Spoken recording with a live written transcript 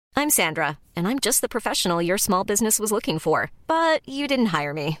I'm Sandra, and I'm just the professional your small business was looking for. But you didn't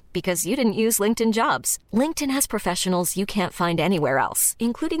hire me because you didn't use LinkedIn Jobs. LinkedIn has professionals you can't find anywhere else,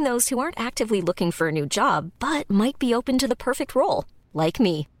 including those who aren't actively looking for a new job, but might be open to the perfect role, like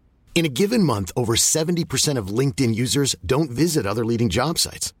me. In a given month, over 70% of LinkedIn users don't visit other leading job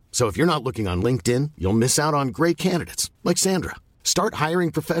sites. So if you're not looking on LinkedIn, you'll miss out on great candidates like Sandra. Start hiring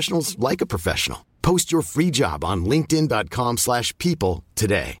professionals like a professional. Post your free job on linkedin.com/people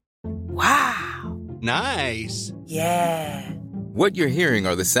today. Wow. Nice. Yeah. What you're hearing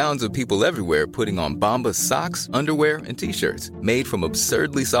are the sounds of people everywhere putting on Bombas socks, underwear, and T-shirts made from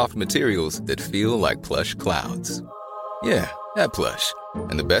absurdly soft materials that feel like plush clouds. Yeah, that plush.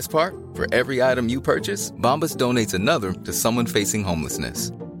 And the best part? For every item you purchase, Bombas donates another to someone facing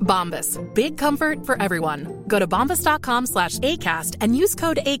homelessness. Bombas. Big comfort for everyone. Go to bombas.com/ACAST and use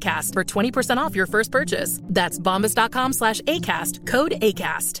code ACAST for 20% off your first purchase. That's bombas.com/ACAST. Code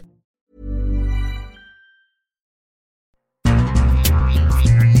ACAST.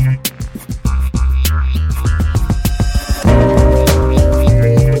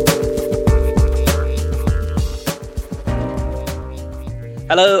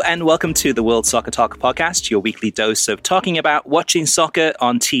 Hello and welcome to the World Soccer Talk podcast, your weekly dose of talking about watching soccer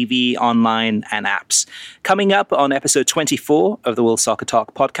on TV, online, and apps. Coming up on episode 24 of the World Soccer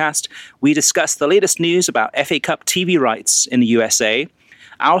Talk podcast, we discuss the latest news about FA Cup TV rights in the USA,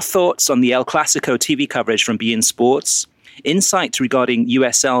 our thoughts on the El Clasico TV coverage from beIN Sports, insights regarding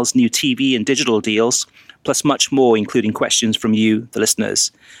USL's new TV and digital deals, plus much more, including questions from you, the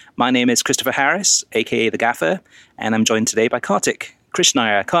listeners. My name is Christopher Harris, aka The Gaffer, and I'm joined today by Kartik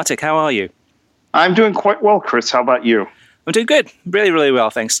Krishnaiyer. Kartik, how are you? I'm doing quite well, Chris. How about you? I'm doing good. Really, really well,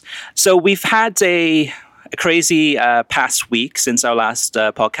 thanks. So we've had a crazy past week since our last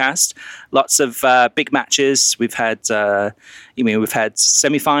podcast. Lots of big matches. We've had, we've had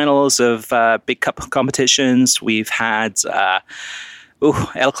semifinals of big cup competitions. We've had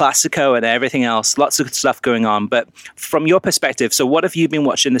El Clasico and everything else. Lots of good stuff going on. But from your perspective, so what have you been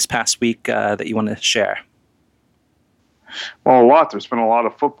watching this past week that you want to share? Well, a lot. There's been a lot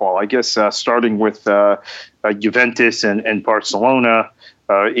of football. I guess starting with Juventus and Barcelona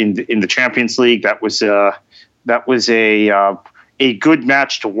in the Champions League. That was a good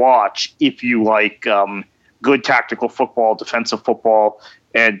match to watch if you like good tactical football, defensive football,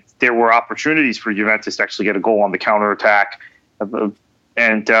 and there were opportunities for Juventus to actually get a goal on the counterattack.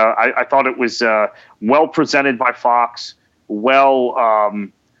 And I thought it was well presented by Fox,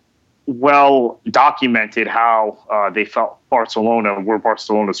 well documented how they felt where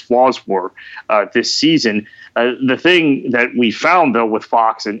Barcelona's flaws were this season. The thing that we found, though, with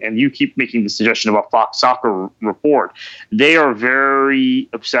Fox, and you keep making the suggestion about Fox Soccer Report, they are very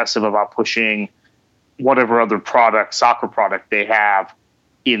obsessive about pushing whatever other soccer product they have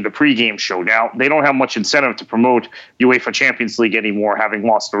in the pregame show. Now, they don't have much incentive to promote UEFA Champions League anymore, having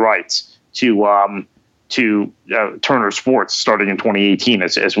lost the rights to Turner Sports starting in 2018,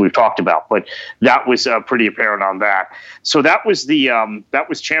 as we've talked about. But that was pretty apparent on that. So that was that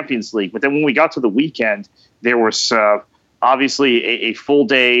was Champions League. But then when we got to the weekend, there was obviously a full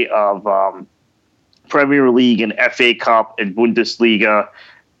day of Premier League and FA Cup and Bundesliga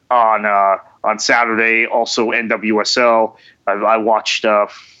on Saturday. Also NWSL. I watched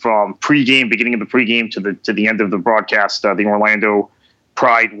from beginning of the pregame to the end of the broadcast, the Orlando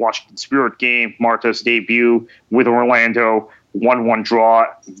Pride Washington Spirit game, Marta's debut with Orlando, 1-1 draw.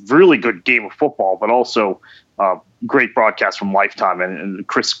 Really good game of football, but also great broadcast from Lifetime and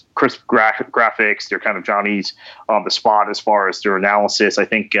crisp graphics. They're kind of Johnny's on the spot as far as their analysis. I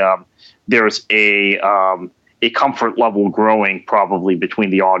think there's a comfort level growing probably between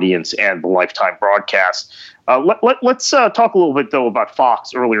the audience and the Lifetime broadcast. Let's talk a little bit, though, about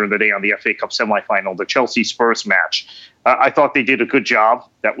Fox earlier in the day on the FA Cup semifinal, the Chelsea-Spurs match. I thought they did a good job.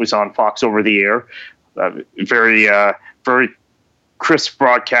 That was on Fox over the air. Very crisp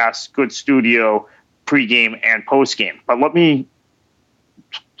broadcast, good studio, pregame and postgame. But let me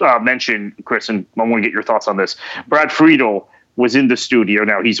mention, Chris, and I want to get your thoughts on this. Brad Friedel was in the studio.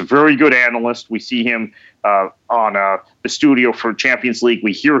 Now, he's a very good analyst. We see him on the studio for Champions League.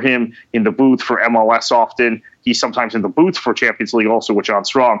 We hear him in the booth for MLS often. He's sometimes in the booth for Champions League also with John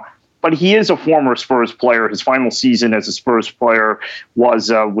Strong. But he is a former Spurs player. His final season as a Spurs player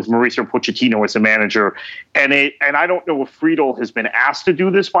was with Mauricio Pochettino as a manager. And I don't know if Friedel has been asked to do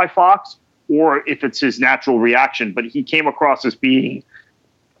this by Fox or if it's his natural reaction, but he came across as being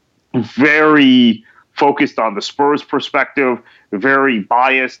very focused on the Spurs perspective, very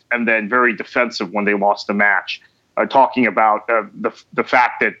biased, and then very defensive when they lost the match. talking about the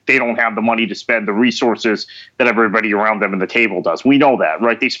fact that they don't have the money to spend the resources that everybody around them in the table does. We know that,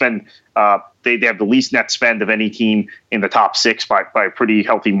 right? They spend they have the least net spend of any team in the top six by a pretty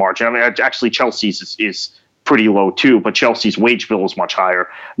healthy margin. I mean, actually, Chelsea's is pretty low too, but Chelsea's wage bill is much higher.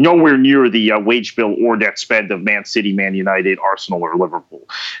 Nowhere near the wage bill or net spend of Man City, Man United, Arsenal, or Liverpool.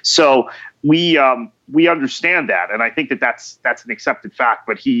 So we understand that, and I think that's an accepted fact.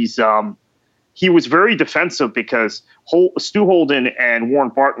 But he was very defensive because Stu Holden and Warren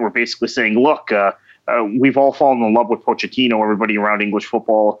Barton were basically saying, look, we've all fallen in love with Pochettino, everybody around English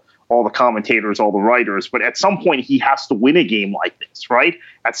football, all the commentators, all the writers. But at some point, he has to win a game like this, right?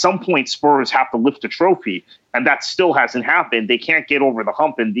 At some point, Spurs have to lift a trophy, and that still hasn't happened. They can't get over the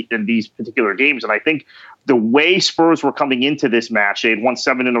hump in these particular games. And I think the way Spurs were coming into this match, they had won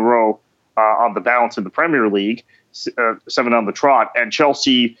 7 in a row on the bounce in the Premier League, 7 on the trot, and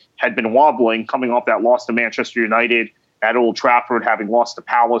Chelsea had been wobbling, coming off that loss to Manchester United at Old Trafford, having lost to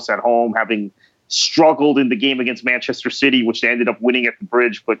Palace at home, having struggled in the game against Manchester City, which they ended up winning at the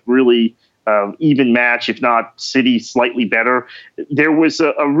Bridge, but really even match, if not City slightly better. There was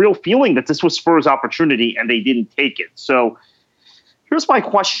a real feeling that this was Spurs' opportunity, and they didn't take it. So here's my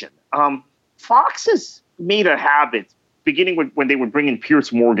question. Fox has made a habit, beginning with when they would bring in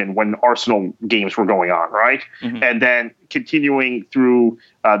Piers Morgan when Arsenal games were going on, right? Mm-hmm. And then continuing through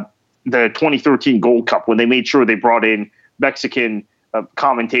the 2013 Gold Cup, when they made sure they brought in Mexican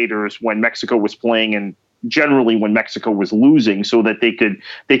commentators when Mexico was playing, and generally when Mexico was losing, so that they could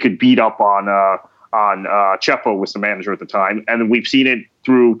beat up on Chepo was the manager at the time. And we've seen it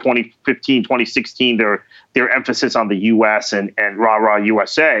through 2015, 2016, their emphasis on the U.S. and rah-rah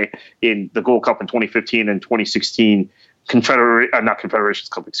USA in the Gold Cup in 2015 and 2016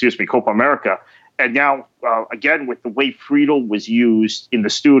 Copa America. And now, again, with the way Friedel was used in the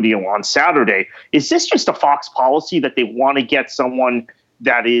studio on Saturday, is this just a Fox policy that they want to get someone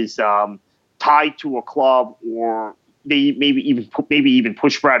that is tied to a club, or they maybe even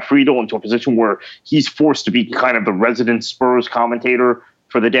push Brad Friedel into a position where he's forced to be kind of the resident Spurs commentator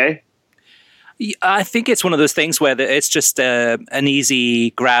for the day? I think it's one of those things where it's just an easy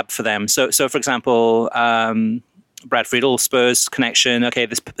grab for them. So for example, Brad Friedel, Spurs connection. Okay,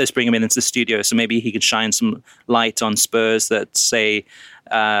 let's bring him into the studio, so maybe he could shine some light on Spurs that, say,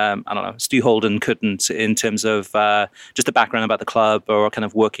 I don't know, Stu Holden couldn't, in terms of just the background about the club or kind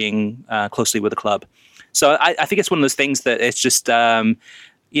of working closely with the club. So I think it's one of those things that it's just, a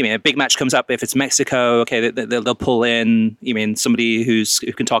big match comes up. If it's Mexico, okay, they'll pull in, somebody who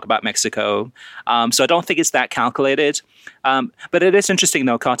can talk about Mexico. So I don't think it's that calculated. But it is interesting,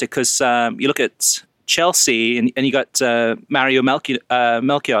 though, Kartik, because you look at Chelsea and you got Mario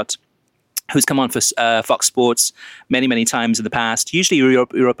Melchiot, who's come on for Fox Sports many, many times in the past. Usually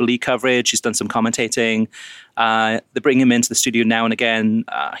Europa League coverage. He's done some commentating. They bring him into the studio now and again.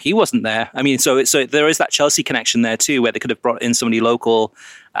 He wasn't there. I mean, so there is that Chelsea connection there too, where they could have brought in somebody local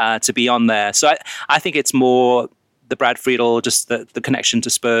to be on there. So I think it's more the Brad Friedel, just the connection to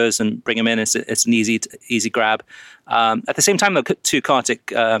Spurs, and bring him in. It's an easy grab. At the same time, though, too,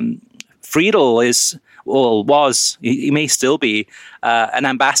 Kartik, Friedel he may still be an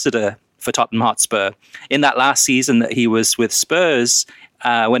ambassador for Tottenham Hotspur. In that last season that he was with Spurs,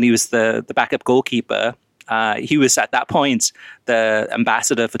 when he was the backup goalkeeper, he was at that point the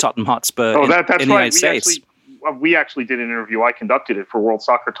ambassador for Tottenham Hotspur in the United States. We actually did an interview. I conducted it for World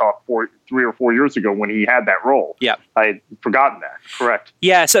Soccer Talk 3 or 4 years ago when he had that role. Yeah, I had forgotten that. Correct.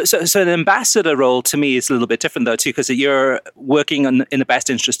 Yeah. So the ambassador role to me is a little bit different though too, because you're working in the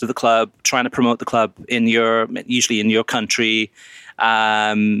best interest of the club, trying to promote the club usually in your country.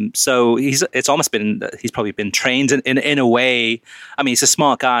 So he's probably been trained in a way. I mean, he's a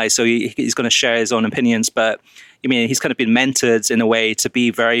smart guy, so he's going to share his own opinions, but he's kind of been mentored in a way to be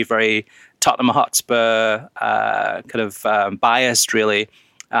very, very Tottenham Hotspur, biased really.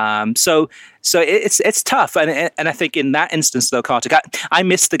 So it's tough. And I think in that instance though, Kartik, I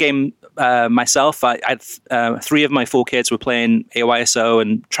missed the game, myself. I had 3 of my 4 kids were playing AYSO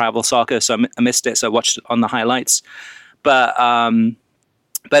and travel soccer. So I missed it. So I watched it on the highlights. But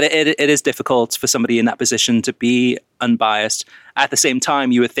it is difficult for somebody in that position to be unbiased. At the same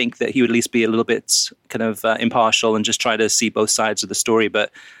time, you would think that he would at least be a little bit kind of impartial and just try to see both sides of the story.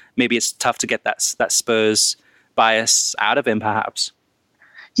 But maybe it's tough to get that Spurs bias out of him, perhaps.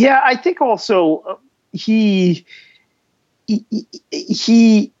 Yeah, I think also he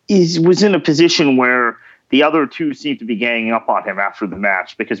was in a position where the other 2 seemed to be ganging up on him after the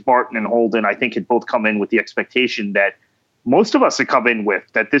match, because Barton and Holden, I think, had both come in with the expectation that most of us had come in with,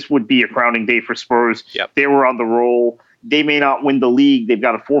 that this would be a crowning day for Spurs. Yep. They were on the roll. they may not win the league. They've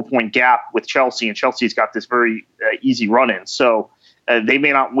got a 4-point gap with Chelsea, and Chelsea's got this very easy run-in. So they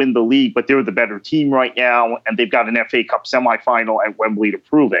may not win the league, but they're the better team right now, and they've got an FA Cup semifinal at Wembley to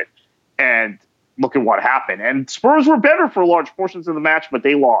prove it. And look at what happened. And Spurs were better for large portions of the match, but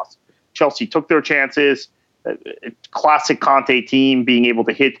they lost. Chelsea took their chances. Classic Conte team being able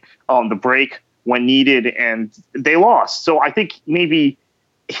to hit on the break when needed, and they lost. So I think maybe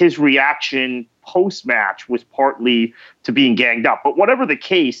his reaction post-match was partly to being ganged up. But whatever the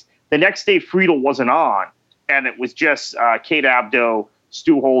case, the next day Friedel wasn't on, and it was just Kate Abdo,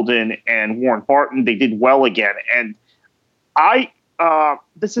 Stu Holden, and Warren Barton. They did well again. And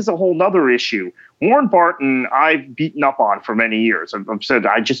this is a whole nother issue. Warren Barton, I've beaten up on for many years. I've said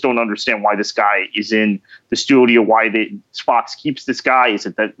I just don't understand why this guy is in the studio, why Fox keeps this guy. Is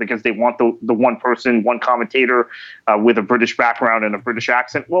it that because they want the one person, one commentator with a British background and a British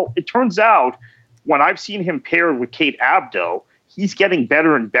accent? Well, it turns out when I've seen him paired with Kate Abdo, he's getting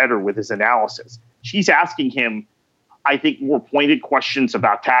better and better with his analysis. She's asking him, I think, more pointed questions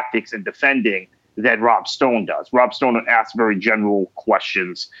about tactics and defending than Rob Stone does. Rob Stone asks very general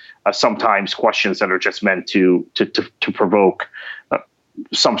questions, sometimes questions that are just meant to provoke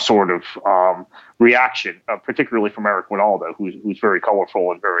some sort of reaction, particularly from Eric Winaldo, who's very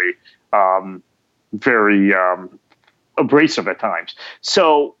colorful and very abrasive at times.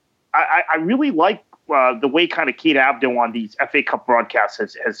 So I really like the way kind of Kate Abdo on these FA Cup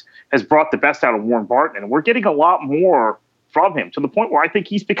broadcasts has brought the best out of Warren Barton, and we're getting a lot more from him, to the point where I think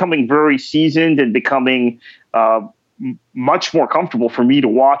he's becoming very seasoned and becoming much more comfortable for me to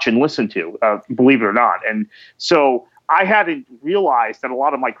watch and listen to, believe it or not. And so I hadn't realized that a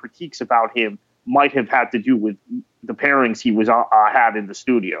lot of my critiques about him might have had to do with the pairings he was had in the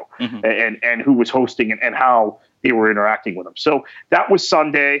studio, and who was hosting and how they were interacting with him. So that was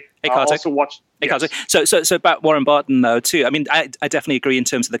Sunday. Hey, also watched. Yes. So about Warren Barton, though, too. I mean, I definitely agree in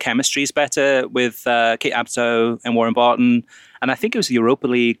terms of the chemistry is better with Kate Abdo and Warren Barton. And I think it was the Europa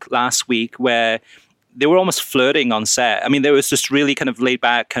League last week where they were almost flirting on set. I mean, there was just really kind of laid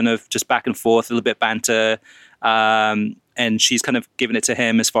back, kind of just back and forth, a little bit banter. And she's kind of giving it to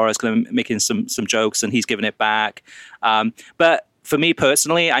him as far as kind of making some jokes, and he's giving it back. But for me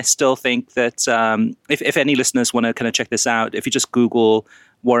personally, I still think that if any listeners want to kind of check this out, if you just Google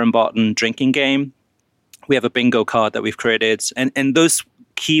Warren Barton drinking game, we have a bingo card that we've created. And those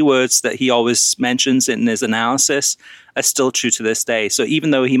keywords that he always mentions in his analysis are still true to this day. So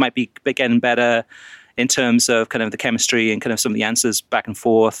even though he might be getting better in terms of kind of the chemistry and kind of some of the answers back and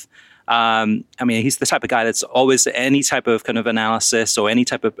forth, I mean, he's the type of guy that's always any type of kind of analysis or any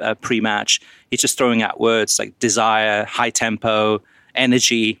type of pre-match, he's just throwing out words like desire, high tempo,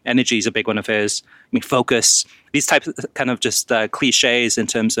 energy. Energy is a big one of his. I mean, focus. These types of kind of just cliches in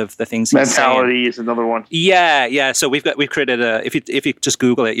terms of the things he's saying. Mentality is another one. Yeah. So we've created if you just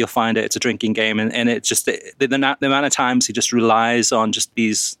Google it, you'll find it. It's a drinking game, and it's just the amount of times he just relies on just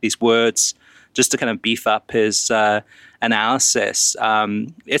these words just to kind of beef up his analysis.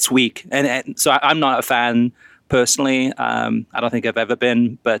 It's weak, and so I'm not a fan personally. I don't think I've ever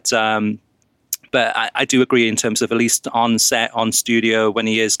been, but I do agree in terms of at least on set, on studio, when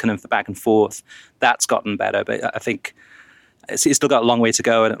he is kind of the back and forth, that's gotten better. But I think it's still got a long way to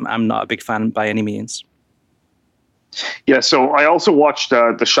go, and I'm not a big fan by any means. Yeah, so I also watched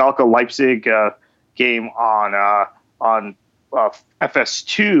the Schalke Leipzig game on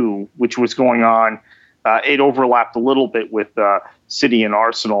FS2, which was going on. It overlapped a little bit with City and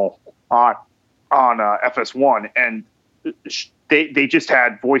Arsenal on FS1, and they just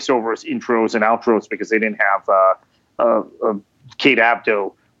had voiceovers, intros, and outros because they didn't have Kate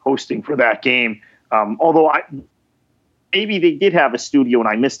Abdo hosting for that game. Although maybe they did have a studio and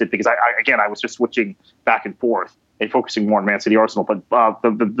I missed it because I was just switching back and forth and focusing more on Man City Arsenal. But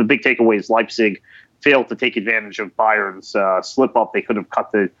the big takeaway is Leipzig failed to take advantage of Bayern's slip up. They could have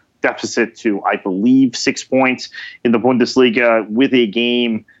cut the deficit to, I believe, 6 points in the Bundesliga with a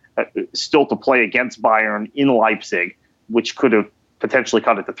game still to play against Bayern in Leipzig, which could have potentially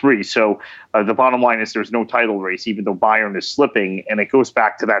cut it to 3. So the bottom line is there's no title race, even though Bayern is slipping. And it goes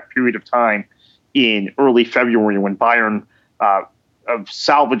back to that period of time in early February when Bayern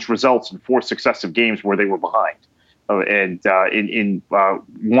salvaged results in 4 successive games where they were behind. In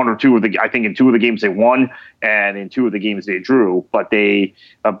one or two of I think in 2 of the games they won, and in 2 of the games they drew. But they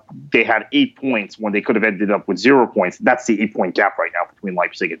had 8 points when they could have ended up with 0 points. That's the 8-point gap right now between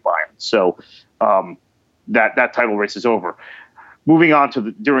Leipzig and Bayern. So that title race is over. Moving on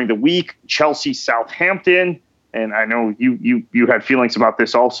to during the week, Chelsea Southampton, and I know you had feelings about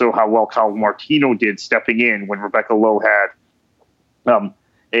this also. How well Kyle Martino did stepping in when Rebecca Lowe had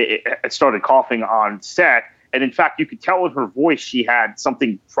it started coughing on set. And in fact, you could tell in her voice she had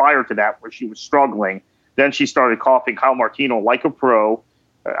something prior to that where she was struggling. Then she started coughing. Kyle Martino, like a pro.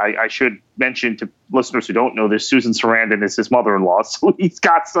 I should mention to listeners who don't know this, Susan Sarandon is his mother-in-law, so he's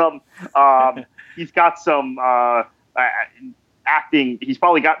got some acting. He's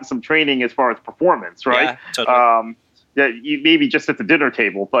probably gotten some training as far as performance, right? Yeah, totally. Maybe just at the dinner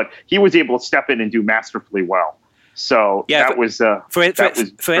table, but he was able to step in and do masterfully well. So that was very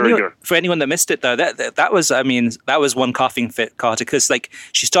good. For anyone that missed it, though, that was one coughing fit, Carter, because like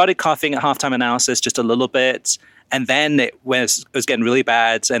she started coughing at halftime analysis just a little bit, and then it was getting really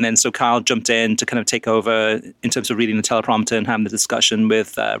bad, and then so Kyle jumped in to kind of take over in terms of reading the teleprompter and having the discussion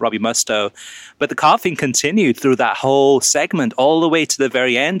with Robbie Mustoe. But the coughing continued through that whole segment all the way to the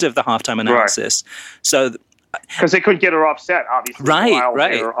very end of the halftime analysis. Right. So. Because they couldn't get her offset, obviously, while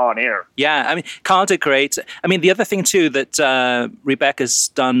they were on air. Yeah, I mean, Kyle did great. I mean, the other thing, too, that Rebecca's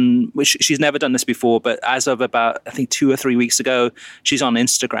done, which she's never done this before, but as of about, I think, 2 or 3 weeks ago, she's on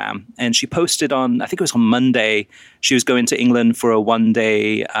Instagram. And she posted on, I think it was on Monday, she was going to England for a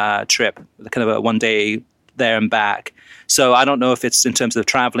one-day trip, kind of a one-day there and back. So I don't know if it's in terms of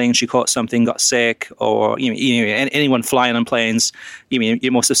traveling, she caught something, got sick, or anyone flying on planes,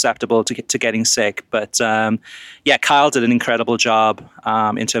 you're more susceptible to getting sick. But Kyle did an incredible job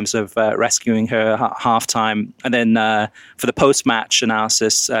in terms of rescuing her halftime. And then for the post-match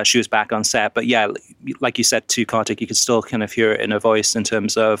analysis, she was back on set. But yeah, like you said too, Kartik, you could still kind of hear it in her voice in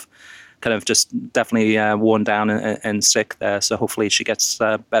terms of kind of just definitely worn down and sick there. So hopefully she gets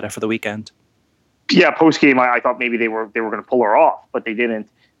better for the weekend. Yeah, post game, I thought maybe they were going to pull her off, but they didn't,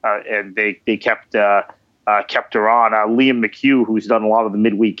 and they kept her on. Liam McHugh, who's done a lot of the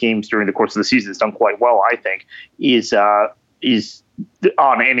midweek games during the course of the season, has done quite well, I think. Is on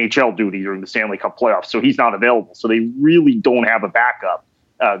NHL duty during the Stanley Cup playoffs, so he's not available. So they really don't have a backup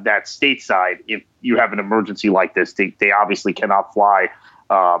that's stateside. If you have an emergency like this, they obviously cannot fly.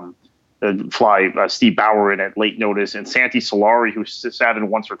 Steve Bauer in at late notice, and Santi Solari, who sat in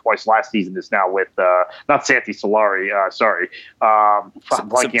once or twice last season, is now with not Santi Solari.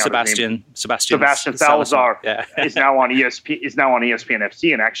 Sebastian Salazar is now on ESPN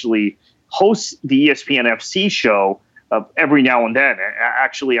FC and actually hosts the ESPN FC show every now and then. And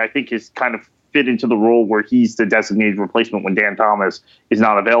actually, I think is kind of fit into the role where he's the designated replacement when Dan Thomas is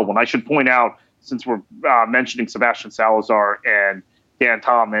not available. And I should point out, since we're mentioning Sebastian Salazar and Dan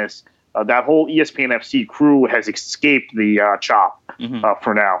Thomas, that whole ESPN FC crew has escaped the chop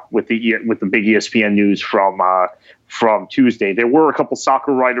for now with the big ESPN news from Tuesday. There were a couple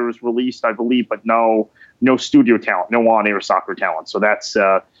soccer writers released, I believe, but no studio talent, no on-air soccer talent. So that's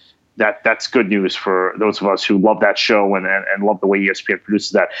good news for those of us who love that show and love the way ESPN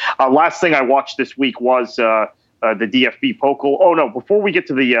produces that. Last thing I watched this week was the DFB Pokal. Oh no! Before we get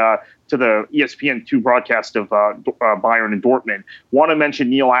to the ESPN2 broadcast of Bayern and Dortmund, want to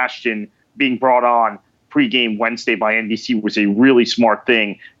mention Neil Ashton being brought on pregame Wednesday by NBC was a really smart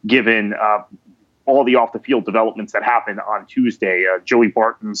thing, given all the off-the-field developments that happened on Tuesday. Joey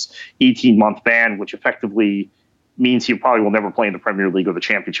Barton's 18-month ban, which effectively means he probably will never play in the Premier League or the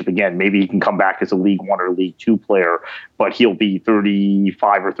Championship again. Maybe he can come back as a League One or League Two player, but he'll be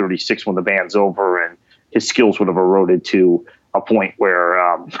 35 or 36 when the ban's over, and his skills would have eroded to a point where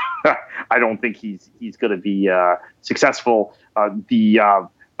I don't think he's going to be successful. Her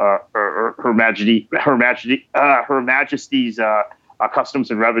Majesty's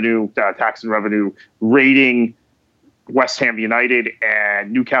Customs and Revenue, Tax and Revenue raiding West Ham United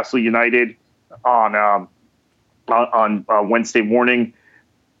and Newcastle United on Wednesday morning.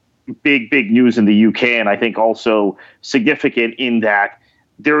 Big news in the UK, and I think also significant in that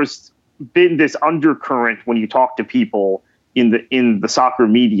there's been this undercurrent when you talk to people in the soccer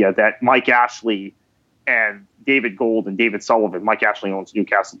media that Mike Ashley and David Gold and David Sullivan, Mike Ashley owns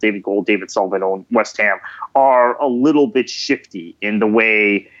Newcastle, David Gold, David Sullivan own West Ham, are a little bit shifty in the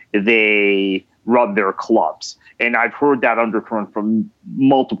way they run their clubs. And I've heard that undercurrent from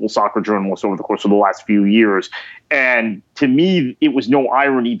multiple soccer journalists over the course of the last few years. And to me, it was no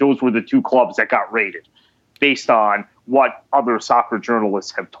irony. Those were the two clubs that got raided based on what other soccer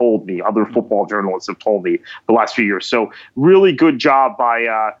journalists have told me, other football journalists have told me the last few years. So really good job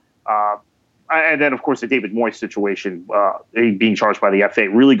by, and then of course the David Moyes situation, being charged by the FA,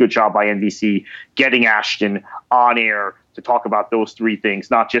 really good job by NBC getting Ashton on air to talk about those three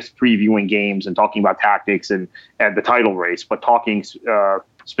things, not just previewing games and talking about tactics and the title race, but talking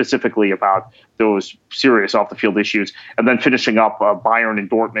specifically about those serious off-the-field issues. And then finishing up Bayern and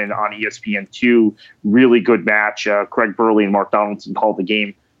Dortmund on ESPN2. Really good match. Craig Burley and Mark Donaldson called the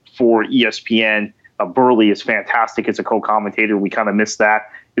game for ESPN. Burley is fantastic as a co-commentator. We kind of miss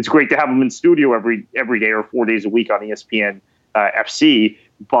that. It's great to have him in studio every day or 4 days a week on ESPN FC,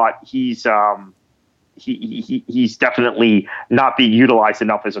 but he's definitely not being utilized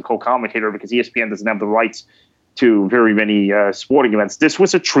enough as a co-commentator because ESPN doesn't have the rights to very many sporting events. This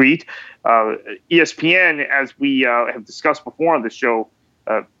was a treat. ESPN, as we have discussed before on the show,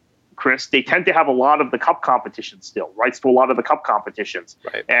 Chris, they tend to have a lot of the cup competitions still, rights to a lot of the cup competitions.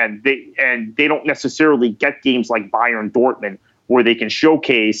 Right. And they don't necessarily get games like Bayern Dortmund where they can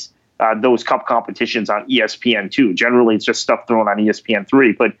showcase those cup competitions on ESPN2. Generally, it's just stuff thrown on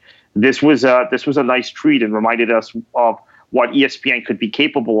ESPN3. But this was a nice treat and reminded us of what ESPN could be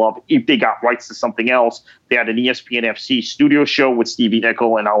capable of if they got rights to something else. They had an ESPN FC studio show with Stevie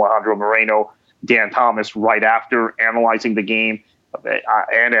Nicol and Alejandro Moreno, Dan Thomas right after analyzing the game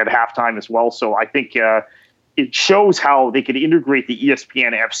and at halftime as well. So I think it shows how they could integrate the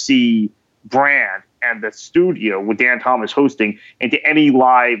ESPN FC brand and the studio with Dan Thomas hosting into any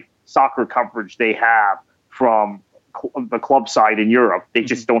live soccer coverage they have from the club side in Europe. They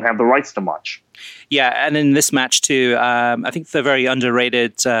just don't have the rights to much. Yeah, and in this match too, I think the very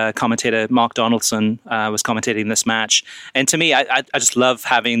underrated commentator Mark Donaldson was commentating this match. And to me, I just love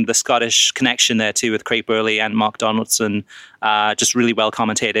having the Scottish connection there too with Craig Burley and Mark Donaldson. Just really well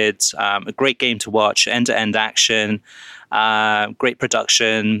commentated. A great game to watch, end-to-end action, great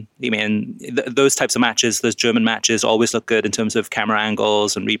production. I mean, those types of matches, those German matches, always look good in terms of camera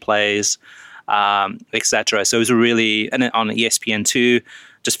angles and replays, etc. So it was really, and on ESPN2,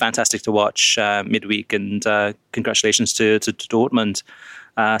 just fantastic to watch midweek. And congratulations to Dortmund.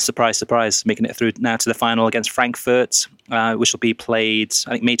 Surprise, surprise, making it through now to the final against Frankfurt, which will be played,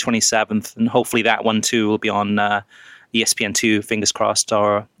 I think, May 27th. And hopefully that one too will be on ESPN2, fingers crossed,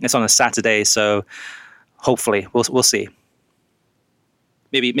 or it's on a Saturday. So hopefully we'll see.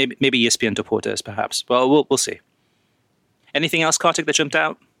 Maybe ESPN Deportes, perhaps. Well, we'll see. Anything else, Kartik, that jumped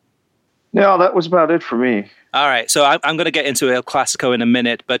out? No, that was about it for me. All right. So I'm going to get into El Clasico in a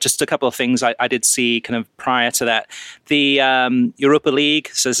minute, but just a couple of things I did see kind of prior to that. The Europa League,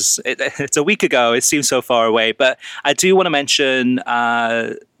 so it's a week ago. It seems so far away, but I do want to mention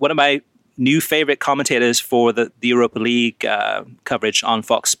one of my new favorite commentators for the Europa League coverage on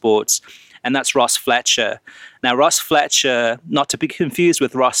Fox Sports, and that's Ross Fletcher. Now, Ross Fletcher, not to be confused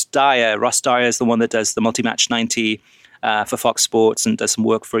with Ross Dyer. Ross Dyer is the one that does the Multi-Match 90 for Fox Sports and does some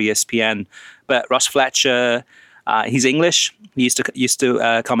work for ESPN. But Ross Fletcher, he's English. He used to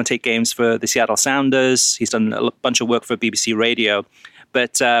commentate games for the Seattle Sounders. He's done a bunch of work for BBC Radio.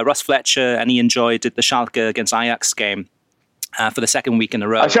 But Ross Fletcher and Ian Joy did the Schalke against Ajax game for the second week in a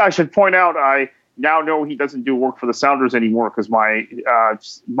row. I should point out, I now know he doesn't do work for the Sounders anymore because my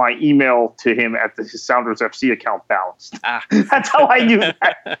email to him at his Sounders FC account bounced. That's how I knew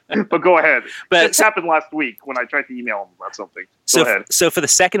that. But go ahead. But this happened last week when I tried to email him about something. Go ahead. So for the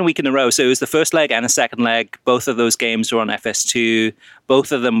second week in a row, so it was the first leg and the second leg. Both of those games were on FS2.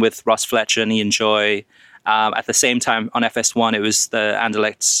 Both of them with Ross Fletcher and Ian Joy. At the same time on FS1, it was the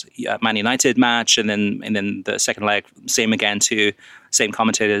Anderlecht Man United match, and then the second leg, same again too, same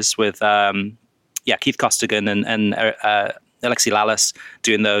commentators with Keith Costigan and Alexi Lalas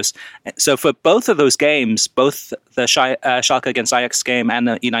doing those. So for both of those games, both the Schalke against Ajax game and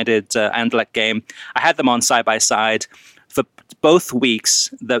the United Anderlecht game, I had them on side by side. For both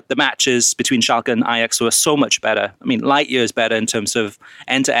weeks, the matches between Schalke and Ajax were so much better. I mean, light years better in terms of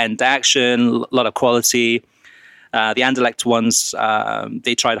end-to-end action, a lot of quality. The Anderlecht ones,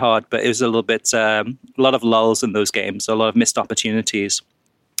 they tried hard, but it was a little bit, a lot of lulls in those games, a lot of missed opportunities.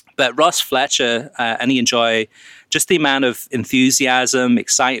 But Ross Fletcher and Ian Joy, just the amount of enthusiasm,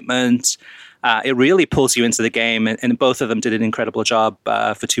 excitement, it really pulls you into the game. And both of them did an incredible job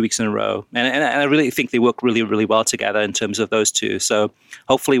for 2 weeks in a row. And I really think they work really, really well together in terms of those two. So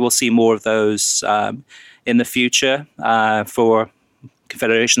hopefully we'll see more of those in the future for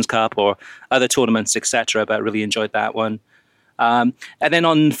Confederations Cup or other tournaments, etc. But I really enjoyed that one. And then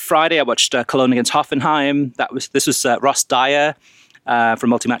on Friday, I watched Cologne against Hoffenheim. This was Ross Dyer from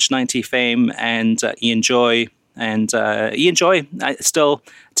Multi-Match 90 fame, and Ian Joy. And Ian Joy still,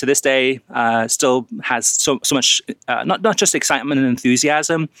 to this day, still has so much, not just excitement and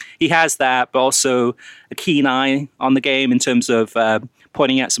enthusiasm. He has that, but also a keen eye on the game in terms of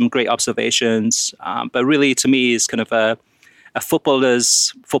pointing out some great observations. But really, to me, is kind of a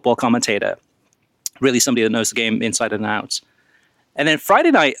footballer's football commentator. Really somebody that knows the game inside and out. And then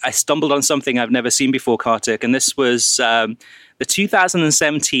Friday night, I stumbled on something I've never seen before, Kartik, and this was the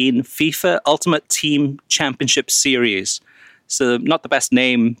 2017 FIFA Ultimate Team Championship Series. So not the best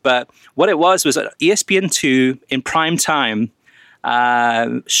name, but what it was ESPN2 in prime time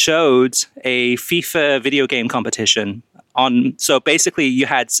showed a FIFA video game competition on. So basically, you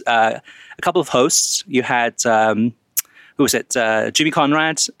had a couple of hosts. You had who was it? Jimmy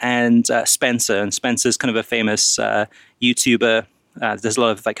Conrad and Spencer. And Spencer's kind of a famous YouTuber. There's a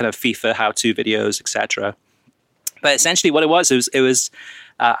lot of like kind of FIFA how-to videos, etc. But essentially, what it was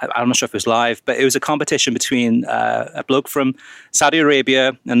I'm not sure if it was live, but it was a competition between a bloke from Saudi Arabia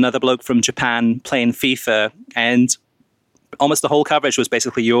and another bloke from Japan playing FIFA, and almost the whole coverage was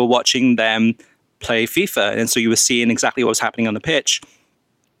basically you were watching them play FIFA, and so you were seeing exactly what was happening on the pitch.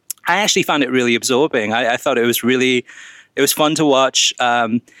 I actually found it really absorbing. I thought it was fun to watch.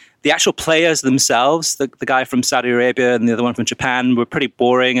 The actual players themselves, the guy from Saudi Arabia and the other one from Japan, were pretty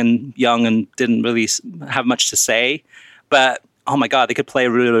boring and young and didn't really have much to say. But oh my God, they could play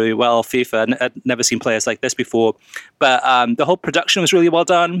really, really well FIFA. I'd never seen players like this before. But the whole production was really well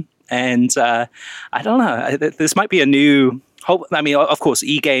done. And I don't know, this might be a new hope. I mean, of course,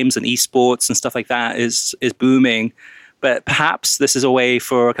 e-games and esports and stuff like that is booming. But perhaps this is a way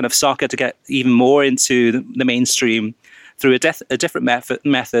for kind of soccer to get even more into the mainstream through a different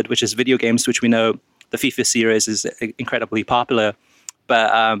method, which is video games, which we know the FIFA series is incredibly popular.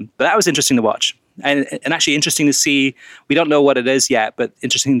 But that was interesting to watch. And actually interesting to see, we don't know what it is yet, but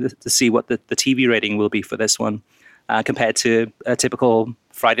interesting to see what the TV rating will be for this one compared to a typical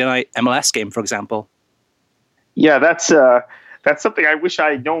Friday night MLS game, for example. Yeah, that's something I wish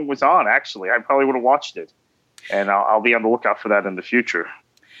I had known was on, actually. I probably would have watched it. And I'll be on the lookout for that in the future.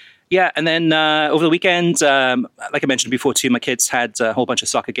 Yeah, and then over the weekend, like I mentioned before too, my kids had a whole bunch of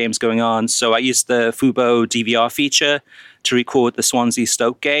soccer games going on. So I used the Fubo DVR feature to record the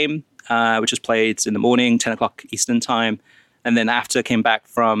Swansea-Stoke game, which was played in the morning, 10 o'clock Eastern time. And then after I came back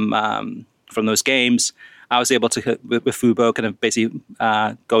from those games, I was able to, with Fubo, kind of basically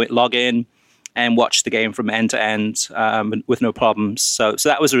log in and watch the game from end to end with no problems. So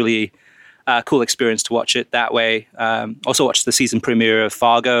that was a really cool experience to watch it that way. Also watched the season premiere of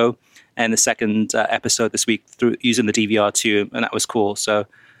Fargo and the second episode this week through using the DVR too, and that was cool. So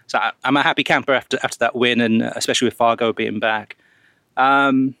I'm a happy camper after that win, and especially with Fargo being back.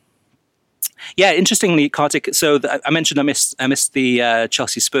 Yeah, interestingly, Kartik. So I mentioned I missed the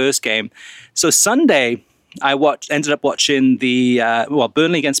Chelsea Spurs game. So Sunday, I ended up watching the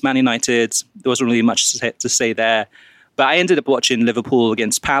Burnley against Man United. There wasn't really much to say there, but I ended up watching Liverpool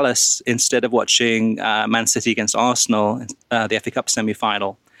against Palace instead of watching Man City against Arsenal, the FA Cup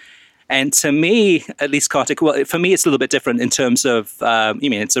semi-final. And to me, at least, Kartik, well, for me, it's a little bit different in terms of,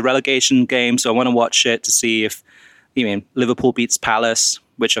 it's a relegation game, so I want to watch it to see if, Liverpool beats Palace,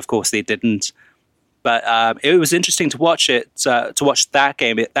 which of course they didn't. But it was interesting to watch it, to watch that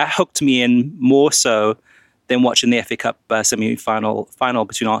game. That hooked me in more so than watching the FA Cup semi-final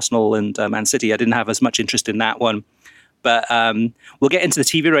between Arsenal and Man City. I didn't have as much interest in that one. But we'll get into the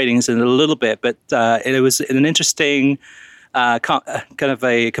TV ratings in a little bit. But it was an interesting kind of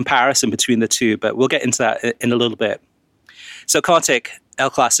a comparison between the two. But we'll get into that in a little bit. So Kartik, El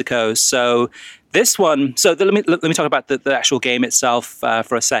Clasico. So this one. So let me talk about the actual game itself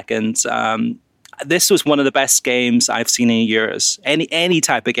for a second. This was one of the best games I've seen in years. Any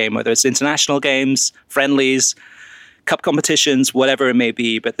type of game, whether it's international games, friendlies, cup competitions, whatever it may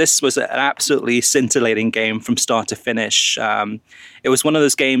be. But this was an absolutely scintillating game from start to finish. It was one of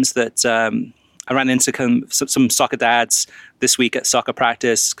those games that I ran into some soccer dads this week at soccer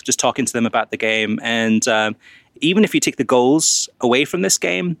practice, just talking to them about the game. And even if you take the goals away from this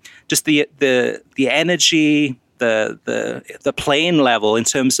game, just the energy, the playing level in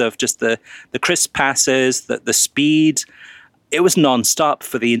terms of just the crisp passes, the speed, it was nonstop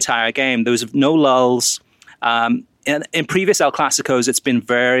for the entire game. There was no lulls. In previous El Clasicos, it's been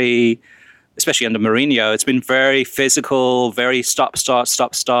very, especially under Mourinho, it's been very physical, very stop,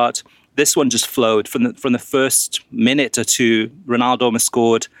 start. This one just flowed from the first minute or two. Ronaldo almost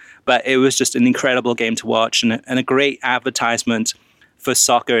scored, but it was just an incredible game to watch and a great advertisement for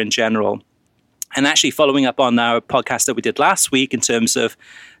soccer in general. And actually following up on our podcast that we did last week in terms of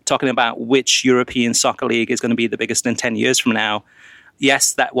talking about which European soccer league is going to be the biggest in 10 years from now.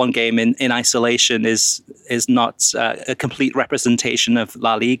 Yes, that one game in isolation is not a complete representation of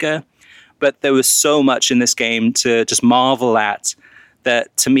La Liga, but there was so much in this game to just marvel at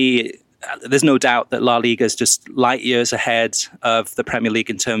that, to me, there's no doubt that La Liga is just light years ahead of the Premier League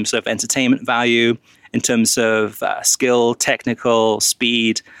in terms of entertainment value, in terms of skill, technical,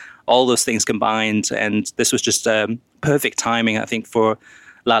 speed, all those things combined. And this was just perfect timing, I think, for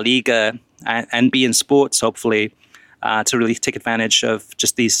La Liga and beIN Sports, hopefully, to really take advantage of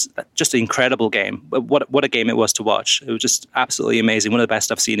just an incredible game. What a game it was to watch. It was just absolutely amazing. One of the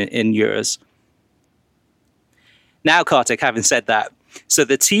best I've seen in years. Now, Kartik, having said that, so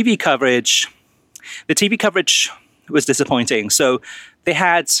the TV coverage was disappointing. So they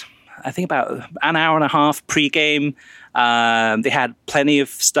had, I think, about an hour and a half pregame. They had plenty of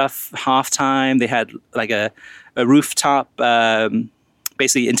stuff halftime. They had like a rooftop,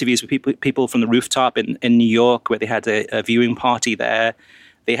 basically interviews with people from the rooftop in New York, where they had a viewing party there.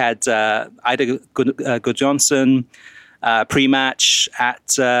 They had Ida Gudjohnsen pre-match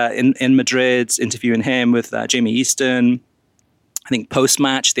in Madrid, interviewing him with Jamie Easton. I think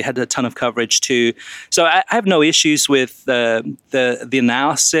post-match they had a ton of coverage too. So I have no issues with the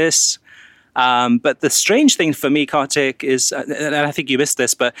analysis. But the strange thing for me, Kartik, is, and I think you missed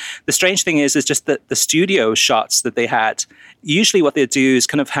this, but the strange thing is just that the studio shots that they had, usually what they do is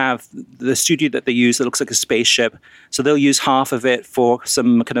kind of have the studio that they use that looks like a spaceship. So they'll use half of it for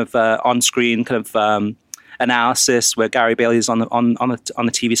some kind of on-screen kind of analysis where Gary Bailey is on the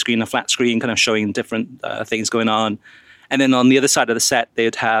TV screen, a flat screen, kind of showing different things going on. And then on the other side of the set,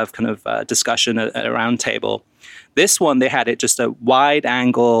 they'd have kind of discussion at a round table. This one, they had it just a wide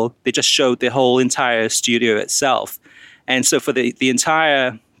angle. They just showed the whole entire studio itself. And so for the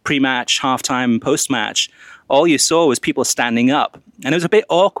entire pre-match, halftime, post-match, all you saw was people standing up. And it was a bit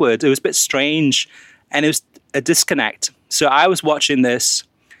awkward. It was a bit strange. And it was a disconnect. So I was watching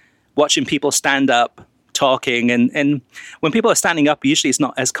people stand up, talking. And when people are standing up, usually it's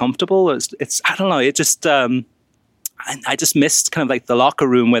not as comfortable. It's I don't know, it just... I just missed kind of like the locker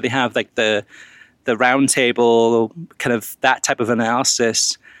room where they have like the round table, kind of that type of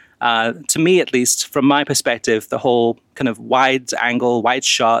analysis. To me, at least, from my perspective, the whole kind of wide angle, wide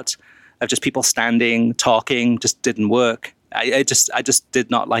shot of just people standing, talking, just didn't work. I just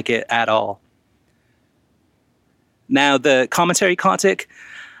did not like it at all. Now, the commentary, Kartik,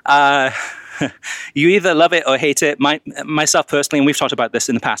 you either love it or hate it. Myself personally, and we've talked about this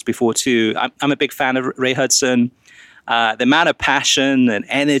in the past before too, I'm a big fan of Ray Hudson. The amount of passion and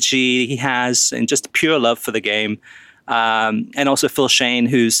energy he has and just pure love for the game. And also Phil Shane,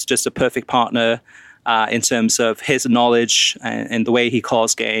 who's just a perfect partner in terms of his knowledge and the way he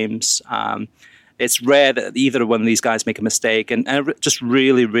calls games. It's rare that either one of these guys make a mistake, and I just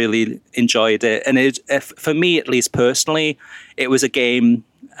really, really enjoyed it. And for me, at least personally, it was a game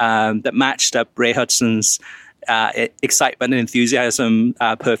that matched up Ray Hudson's excitement and enthusiasm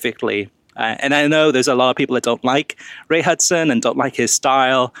perfectly. And I know there's a lot of people that don't like Ray Hudson and don't like his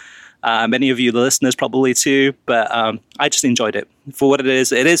style. Many of you, the listeners, probably too. But I just enjoyed it for what it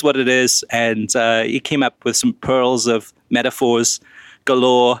is. It is what it is. And he came up with some pearls of metaphors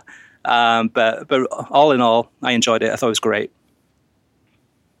galore. But all in all, I enjoyed it. I thought it was great.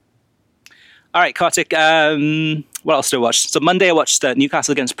 All right, Kartik, what else did I watch? So Monday I watched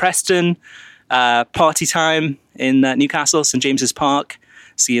Newcastle against Preston. Party time in Newcastle, St. James's Park.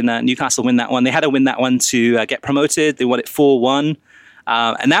 Seeing Newcastle win that one. They had to win that one to get promoted. They won it 4-1.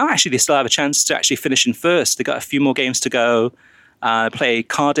 And now actually they still have a chance to actually finish in first. They got a few more games to go. Play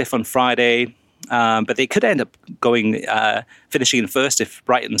Cardiff on Friday. But they could end up finishing in first if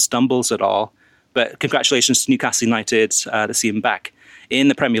Brighton stumbles at all. But congratulations to Newcastle United to see them back in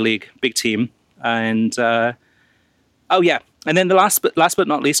the Premier League. Big team. And and then the last but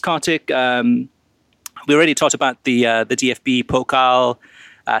not least, Kartik, we already talked about the DFB Pokal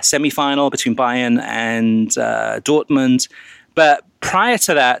semi-final between Bayern and Dortmund. But prior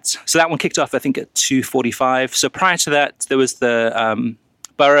to that, so that one kicked off, I think, at 2:45. So prior to that, there was the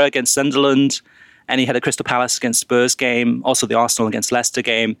Borough against Sunderland, and he had a Crystal Palace against Spurs game, also the Arsenal against Leicester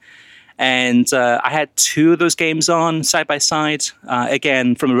game. And I had two of those games on side by side.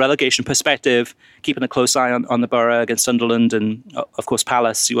 Again, from a relegation perspective, keeping a close eye on the Borough against Sunderland and, of course,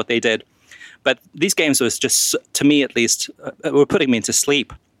 Palace, see what they did. But these games was just, to me at least, were putting me into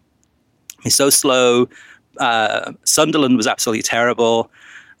sleep. It's so slow. Sunderland was absolutely terrible.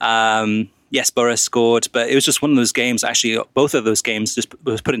 Yes, Borough scored, but it was just one of those games. Actually, both of those games just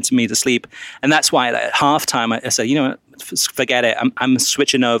was putting me to sleep. And that's why at halftime, I said, forget it. I'm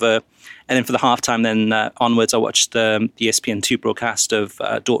switching over. And then for the halftime, then onwards, I watched the ESPN2 broadcast of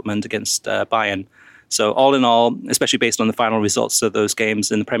Dortmund against Bayern. So all in all, especially based on the final results of those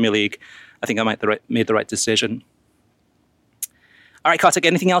games in the Premier League, I think I made the right decision. All right, Kartik,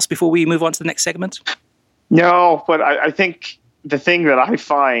 anything else before we move on to the next segment? No, but I think the thing that I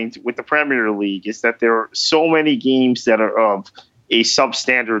find with the Premier League is that there are so many games that are of a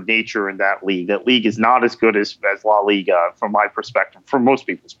substandard nature in that league. That league is not as good as La Liga from my perspective, from most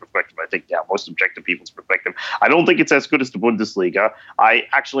people's perspective. I think, most objective people's perspective. I don't think it's as good as the Bundesliga. I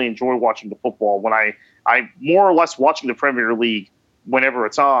actually enjoy watching the football when I more or less watching the Premier League whenever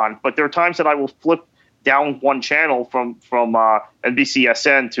it's on, but there are times that I will flip down one channel from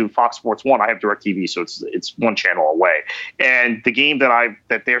NBCSN to Fox Sports 1. I have DirecTV, so it's one channel away. And the game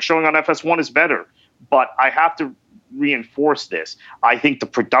that they're showing on FS1 is better. But I have to reinforce this. I think the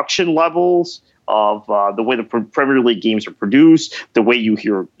production levels of the way the Premier League games are produced, the way you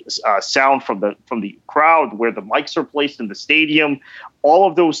hear sound from the crowd, where the mics are placed in the stadium, all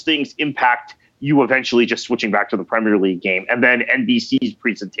of those things impact you eventually just switching back to the Premier League game, and then NBC's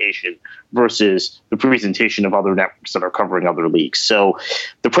presentation versus the presentation of other networks that are covering other leagues. So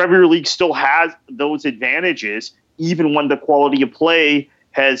the Premier League still has those advantages, even when the quality of play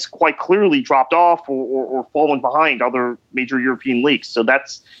has quite clearly dropped off or fallen behind other major European leagues. So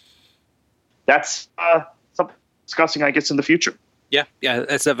that's something discussing, I guess, in the future. Yeah,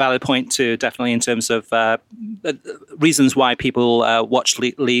 it's a valid point too, definitely, in terms of reasons why people watch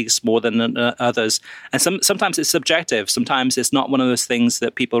leagues more than others. And sometimes it's subjective. Sometimes it's not one of those things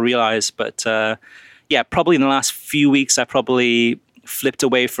that people realize. But probably in the last few weeks, I probably flipped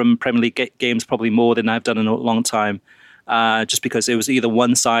away from Premier League games probably more than I've done in a long time. Just because it was either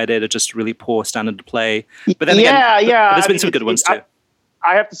one-sided or just really poor standard of play. But then again, there's been some good ones too.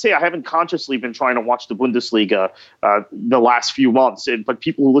 I have to say, I haven't consciously been trying to watch the Bundesliga the last few months, but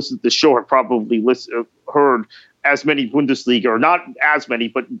people who listen to the show have probably heard as many Bundesliga, or not as many,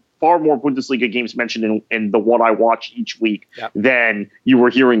 but far more Bundesliga games mentioned in the What I Watch each week than you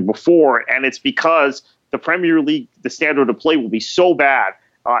were hearing before. And it's because the Premier League, the standard of play will be so bad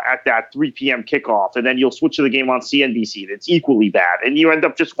at that 3 p.m. kickoff, and then you'll switch to the game on CNBC that's equally bad, and you end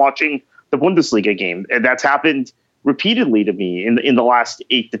up just watching the Bundesliga game. And that's happened repeatedly to me in the last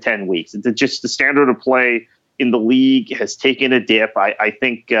 8 to 10 weeks. It's just the standard of play in the league has taken a dip. I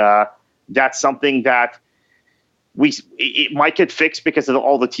think that's something that it might get fixed because of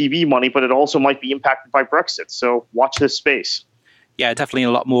all the TV money, but it also might be impacted by Brexit. So watch this space. Yeah, definitely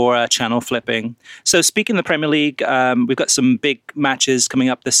a lot more channel flipping. So speaking of the Premier League, we've got some big matches coming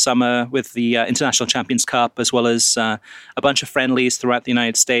up this summer with the International Champions Cup, as well as a bunch of friendlies throughout the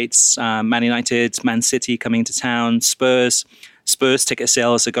United States. Man United, Man City coming to town, Spurs ticket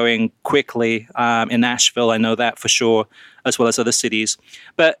sales are going quickly in Nashville. I know that for sure, as well as other cities.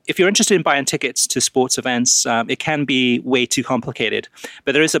 But if you're interested in buying tickets to sports events, it can be way too complicated.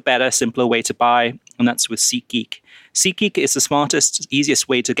 But there is a better, simpler way to buy, and that's with SeatGeek. SeatGeek is the smartest, easiest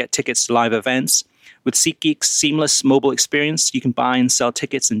way to get tickets to live events. With SeatGeek's seamless mobile experience, you can buy and sell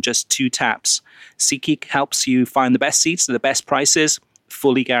tickets in just 2 taps. SeatGeek helps you find the best seats at the best prices,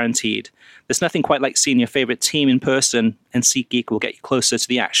 fully guaranteed. There's nothing quite like seeing your favorite team in person, and SeatGeek will get you closer to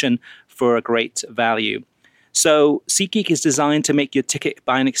the action for a great value. So SeatGeek is designed to make your ticket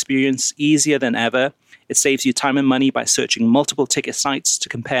buying experience easier than ever. It saves you time and money by searching multiple ticket sites to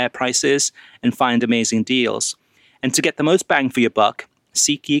compare prices and find amazing deals. And to get the most bang for your buck,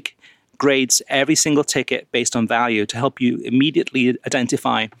 SeatGeek grades every single ticket based on value to help you immediately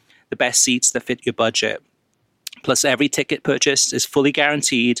identify the best seats that fit your budget. Plus, every ticket purchase is fully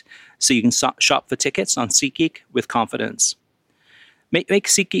guaranteed, so you can shop for tickets on SeatGeek with confidence. Make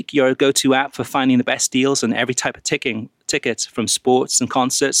SeatGeek your go-to app for finding the best deals on every type of ticket, from sports and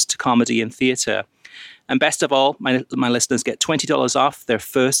concerts to comedy and theater. And best of all, my listeners get $20 off their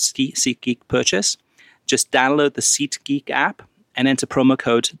first SeatGeek purchase. Just download the SeatGeek app and enter promo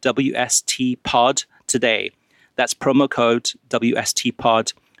code WSTPod today. That's promo code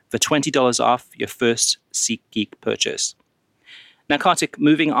WSTPod for $20 off your first SeatGeek purchase. Now, Kartik,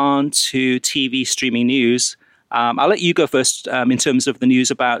 moving on to TV streaming news. I'll let you go first in terms of the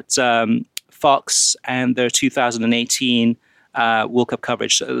news about Fox and their 2018 World Cup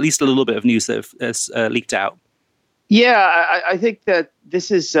coverage. So at least a little bit of news that has leaked out. Yeah, I think that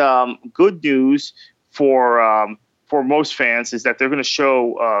this is good news for most fans, is that they're going to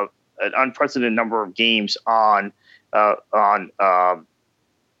show an unprecedented number of games on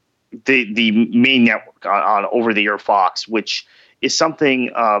the main network on over-the-air Fox, which is something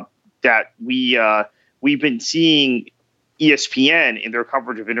that we've been seeing ESPN in their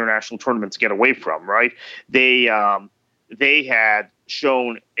coverage of international tournaments get away from. Right? They had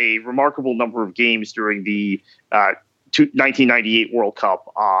shown a remarkable number of games during the 1998 World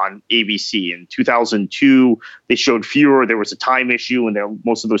Cup on ABC. In 2002, they showed fewer. There was a time issue, and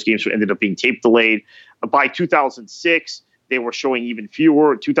most of those games ended up being tape delayed. By 2006, they were showing even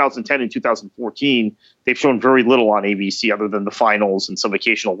fewer. 2010 and 2014, they've shown very little on ABC other than the finals and some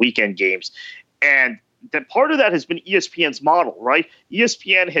occasional weekend games. And that part of that has been ESPN's model, right?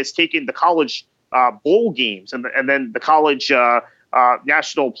 ESPN has taken the college bowl games and then the college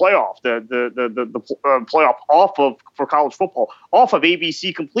national playoff, the playoff for college football off of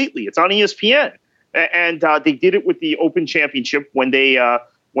ABC completely. It's on ESPN, and they did it with the Open Championship when they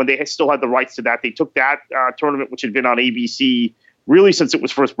when they still had the rights to that. They took that tournament, which had been on ABC really since it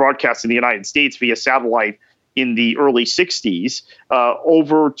was first broadcast in the United States via satellite in the early 60s,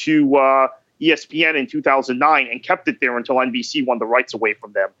 over to ESPN in 2009 and kept it there until NBC won the rights away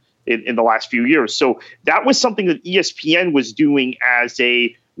from them in the last few years. So that was something that ESPN was doing as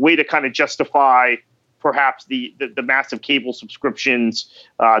a way to kind of justify perhaps the massive cable subscriptions,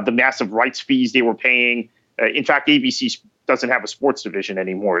 the massive rights fees they were paying. In fact, ABC doesn't have a sports division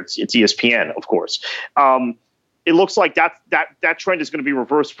anymore. It's ESPN, of course. It looks like that trend is going to be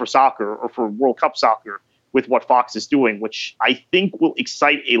reversed for soccer, or for World Cup soccer, with what Fox is doing, which I think will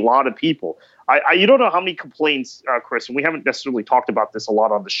excite a lot of people. You don't know how many complaints, Chris, and we haven't necessarily talked about this a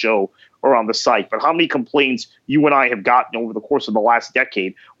lot on the show or on the site, but how many complaints you and I have gotten over the course of the last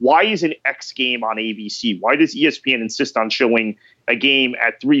decade. Why is an X game on ABC? Why does ESPN insist on showing a game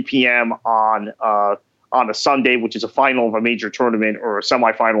at 3 p.m. on a Sunday, which is a final of a major tournament, or a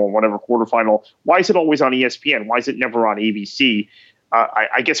semifinal or whatever, quarterfinal? Why is it always on ESPN? Why is it never on ABC?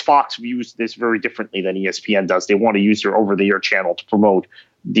 I guess Fox views this very differently than ESPN does. They want to use their over-the-air channel to promote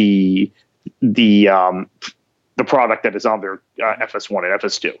the product that is on their FS1 and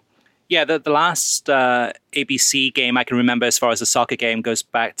FS2. Yeah, the last ABC game I can remember as far as the soccer game goes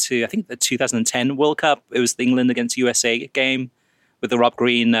back to, I think, the 2010 World Cup. It was the England against USA game with the Rob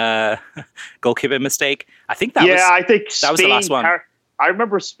Green goalkeeper mistake. I think that was the last one. I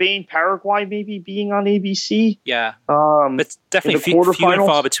remember Spain, Paraguay maybe being on ABC. Yeah. But definitely few and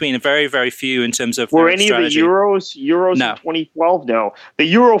far between, very, very few in terms of Were any strategy. Of the Euros No. in 2012? No. The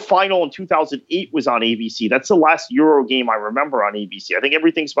Euro final in 2008 was on ABC. That's the last Euro game I remember on ABC. I think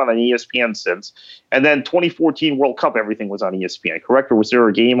everything's been on ESPN since. And then 2014 World Cup, everything was on ESPN, correct? Or was there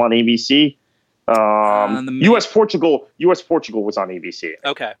a game on ABC? US-Portugal was on ABC.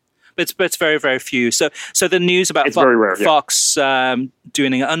 Okay. But it's very, very few. So the news about Fox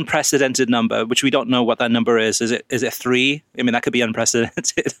doing an unprecedented number, which we don't know what that number is. Is it 3? I mean, that could be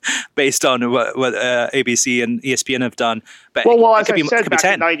unprecedented based on what ABC and ESPN have done. But as I said, back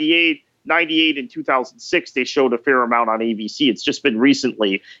in 98 and 2006, they showed a fair amount on ABC. It's just been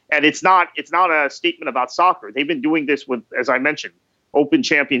recently, and it's not a statement about soccer. They've been doing this with, as I mentioned, Open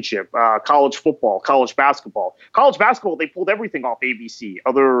Championship, college football, college basketball. College basketball, they pulled everything off ABC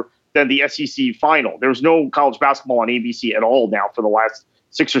other than the SEC final. There's no college basketball on ABC at all now for the last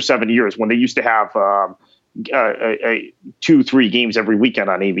 6 or 7 years, when they used to have 2-3 games every weekend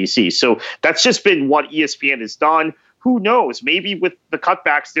on ABC. So that's just been what ESPN has done. Who knows? Maybe with the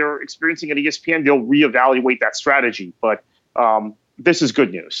cutbacks they're experiencing at ESPN, they'll reevaluate that strategy. But this is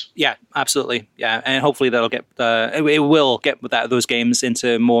good news. Yeah, absolutely. Yeah, and hopefully that'll get it will get those games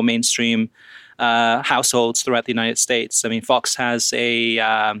into more mainstream households throughout the United States. I mean, Fox has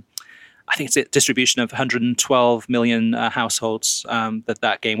I think it's a distribution of 112 million households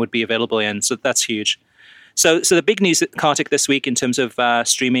that game would be available in. So that's huge. So the big news, Kartik, this week in terms of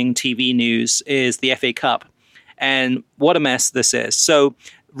streaming TV news is the FA Cup. And what a mess this is. So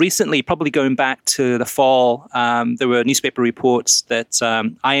recently, probably going back to the fall, there were newspaper reports that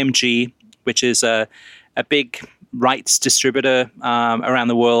IMG, which is a big rights distributor around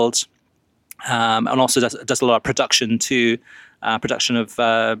the world, and also does a lot of production of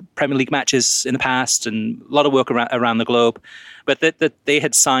Premier League matches in the past, and a lot of work around the globe. But that they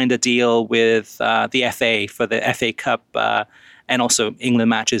had signed a deal with the FA for the FA Cup and also England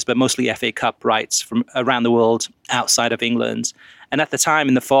matches, but mostly FA Cup rights from around the world outside of England. And at the time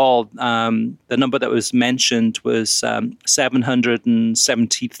in the fall, the number that was mentioned was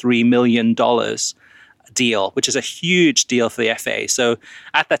 $773 million deal, which is a huge deal for the FA. So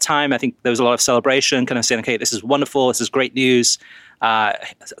at that time, I think there was a lot of celebration, kind of saying, okay, this is wonderful, this is great news.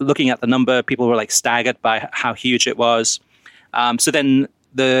 Looking at the number, people were like staggered by how huge it was. So then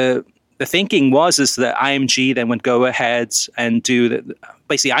the thinking is that IMG then would go ahead and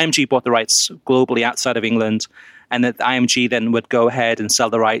basically IMG bought the rights globally outside of England, and that IMG then would go ahead and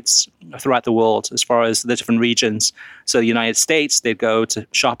sell the rights throughout the world as far as the different regions. So the United States, they'd go to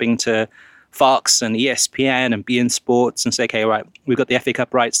shopping to Fox and ESPN and beIN Sports and say, okay, right, we've got the FA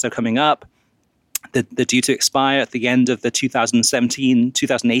Cup rights, they're coming up. They're due to expire at the end of the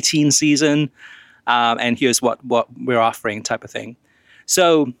 2017-2018 season. And here's what we're offering type of thing.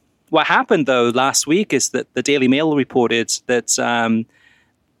 So what happened, though, last week is that the Daily Mail reported that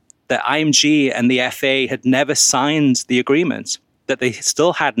that IMG and the FA had never signed the agreement, that they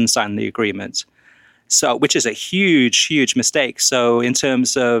still hadn't signed the agreement. So, which is a huge, huge mistake. So in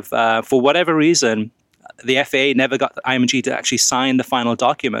terms of, for whatever reason, the FA never got IMG to actually sign the final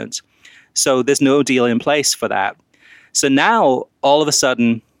document. So there's no deal in place for that. So now, all of a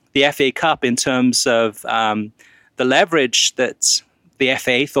sudden, the FA Cup, in terms of the leverage that the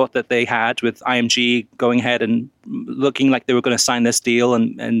FA thought that they had, with IMG going ahead and looking like they were going to sign this deal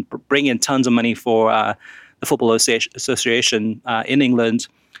and bring in tons of money for the Football Association in England.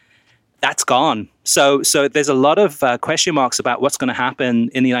 That's gone. So there's a lot of question marks about what's going to happen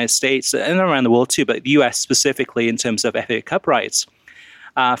in the United States and around the world too, but the US specifically in terms of FA Cup rights.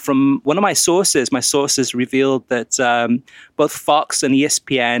 From one of my sources revealed that both Fox and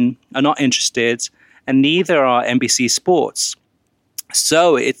ESPN are not interested, and neither are NBC Sports.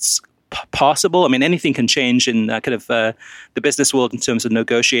 So it's possible. I mean, anything can change in the business world in terms of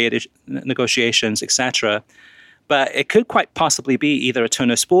negotiations, etc. But it could quite possibly be either a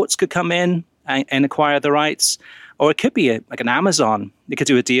Turner Sports could come in and acquire the rights, or it could be like an Amazon. They could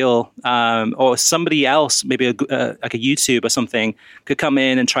do a deal, or somebody else, maybe like a YouTube or something, could come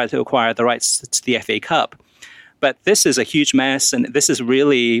in and try to acquire the rights to the FA Cup. But this is a huge mess, and this is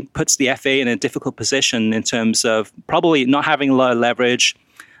really puts the FA in a difficult position in terms of probably not having a lot of leverage.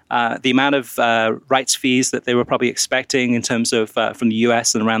 The amount of rights fees that they were probably expecting in terms of from the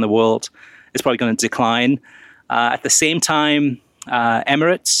US and around the world is probably going to decline. At the same time,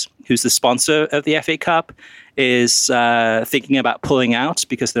 Emirates, who's the sponsor of the FA Cup, is thinking about pulling out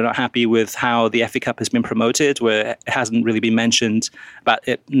because they're not happy with how the FA Cup has been promoted, where it hasn't really been mentioned about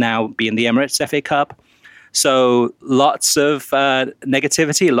it now being the Emirates FA Cup. So lots of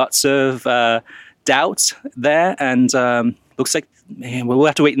negativity, lots of doubt there, and looks like we'll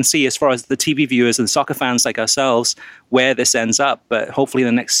have to wait and see as far as the TV viewers and soccer fans like ourselves where this ends up. But hopefully in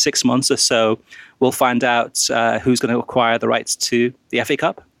the next 6 months or so, we'll find out who's going to acquire the rights to the FA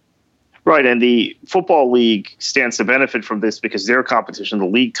Cup. Right, and the Football League stands to benefit from this because their competition, the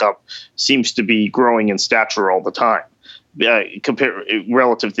League Cup, seems to be growing in stature all the time,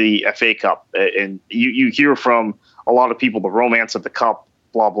 relative to the FA Cup. And you hear from a lot of people the romance of the Cup,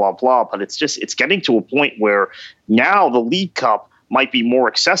 blah, blah, blah, but it's getting to a point where now the League Cup might be more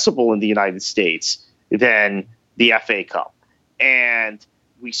accessible in the United States than the FA Cup. And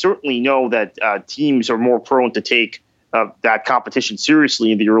we certainly know that teams are more prone to take that competition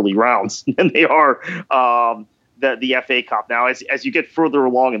seriously in the early rounds than they are the FA Cup. Now, as you get further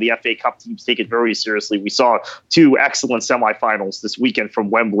along in the FA Cup, teams take it very seriously. We saw two excellent semifinals this weekend from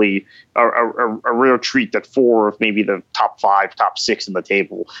Wembley, a rare treat that 4 of maybe the top 5, top 6 in the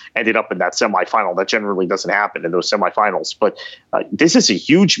table ended up in that semifinal. That generally doesn't happen in those semifinals. But this is a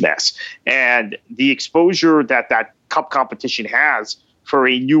huge mess. And the exposure that cup competition has for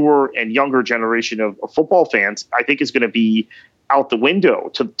a newer and younger generation of football fans, I think is going to be out the window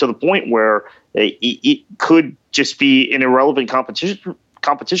to the point where it could just be an irrelevant competition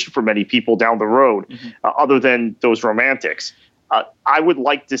for many people down the road, other than those romantics. I would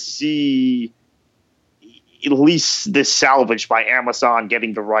like to see at least this salvaged by Amazon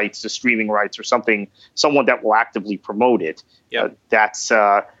getting the rights, the streaming rights, or someone that will actively promote it. Yep. That's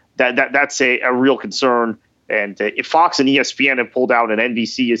a real concern. And if Fox and ESPN have pulled out and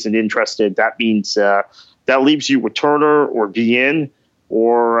NBC isn't interested, that means that leaves you with Turner or beIN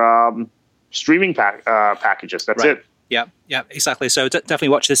or streaming packages. That's right. It. Yeah, exactly. So definitely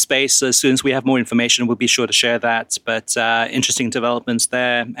watch this space. As soon as we have more information, we'll be sure to share that. But interesting developments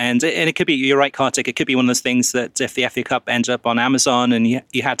there. And it could be, you're right, Kartik, it could be one of those things that if the FA Cup ends up on Amazon and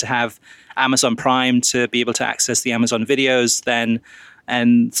you had to have Amazon Prime to be able to access the Amazon videos, then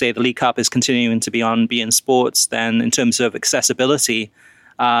and say the League Cup is continuing to be on beIN Sports, then in terms of accessibility,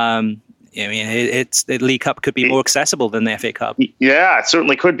 the League Cup could be more accessible than the FA Cup. Yeah, it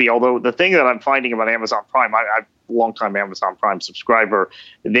certainly could be. Although the thing that I'm finding about Amazon Prime, I'm a longtime Amazon Prime subscriber,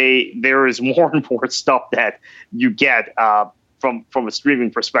 there is more and more stuff that you get from a streaming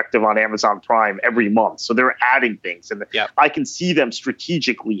perspective on Amazon Prime every month. So they're adding things, and I can see them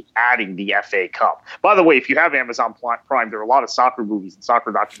strategically adding the FA Cup. By the way, if you have Amazon Prime, there are a lot of soccer movies and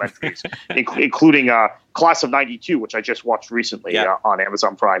soccer documentaries, including Class of '92, which I just watched recently on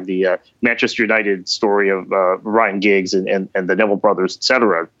Amazon Prime, the Manchester United story of Ryan Giggs and the Neville brothers,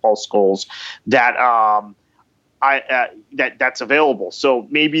 etc., Paul Scholes, that's available. So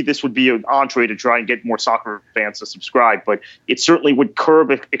maybe this would be an entree to try and get more soccer fans to subscribe, but it certainly would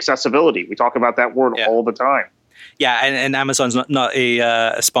curb accessibility. We talk about that word all the time. Yeah, and Amazon's not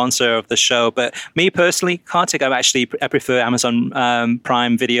a sponsor of the show, but me personally, Kartik, I prefer Amazon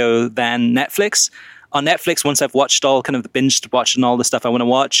Prime Video than Netflix. On Netflix, once I've watched all kind of the binge watch and all the stuff I want to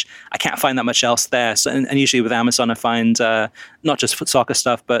watch, I can't find that much else there. So, and usually with Amazon, I find not just soccer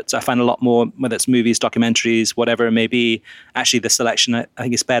stuff, but I find a lot more, whether it's movies, documentaries, whatever it may be. Actually, the selection, I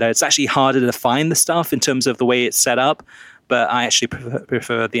think, is better. It's actually harder to find the stuff in terms of the way it's set up, but I actually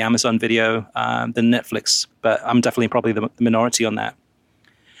prefer the Amazon Video than Netflix. But I'm definitely probably the minority on that.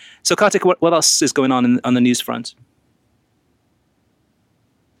 So, Kartik, what else is going on the news front?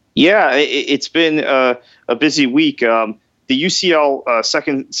 Yeah, it's been a busy week. The UCL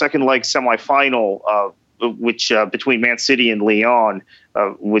second leg semifinal, which between Man City and Lyon,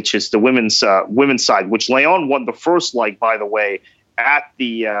 which is the women's side, which Lyon won the first leg, by the way, at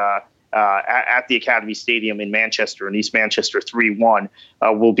the Academy Stadium in Manchester, in East Manchester, 3-1,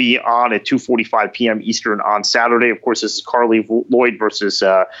 will be on at 2:45 p.m. Eastern on Saturday. Of course, this is Carly Lloyd versus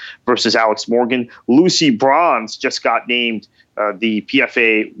Alex Morgan. Lucy Bronze just got named the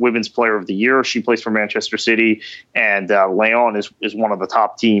PFA Women's Player of the Year. She plays for Manchester City, and Lyon is one of the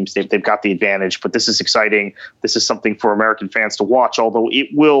top teams. They've got the advantage, but this is exciting. This is something for American fans to watch, although it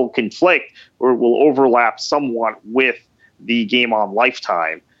will conflict or it will overlap somewhat with the game on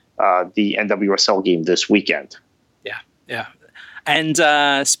Lifetime, the NWSL game this weekend. Yeah.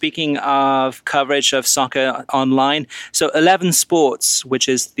 And speaking of coverage of soccer online, so 11 Sports, which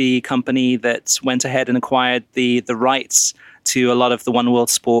is the company that went ahead and acquired the rights to a lot of the One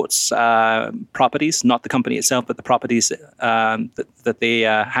World Sports properties, not the company itself, but the properties that they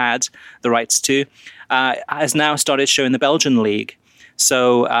had the rights to, has now started showing the Belgian League.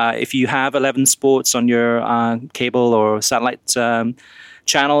 So if you have 11 Sports on your cable or satellite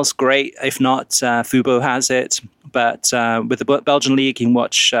channels, great. If not, Fubo has it. But with the Belgian League, you can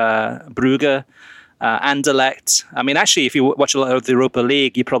watch Brugge, Anderlecht. I mean, actually, if you watch a lot of the Europa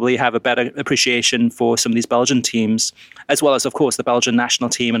League, you probably have a better appreciation for some of these Belgian teams, as well as, of course, the Belgian national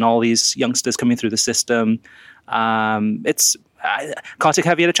team and all these youngsters coming through the system. Kartik,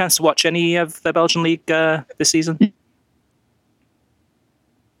 have you had a chance to watch any of the Belgian League this season?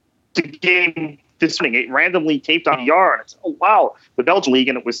 The game this morning, it randomly taped on VR, and it's wow, the Belgian League,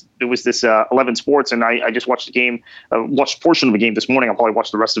 and it was this 11 Sports, and I just watched the game, watched a portion of the game this morning. I'll probably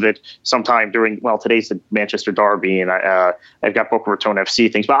watch the rest of it sometime during. Well, today's the Manchester Derby, and I've got Boca Raton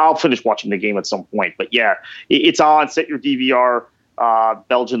FC things, but I'll finish watching the game at some point. But yeah, it's on. Set your DVR.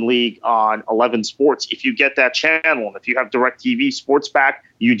 Belgian League on 11 Sports. If you get that channel, and if you have DirecTV Sports back,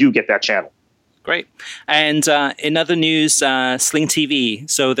 you do get that channel. Great. And in other news, Sling TV,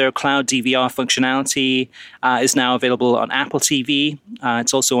 so their cloud DVR functionality is now available on Apple TV.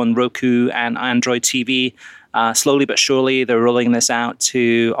 It's also on Roku and Android TV. Slowly but surely, they're rolling this out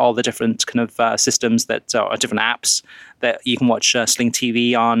to all the different kind of systems that are different apps that you can watch Sling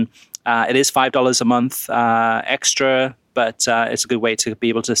TV on. It is $5 a month extra, but it's a good way to be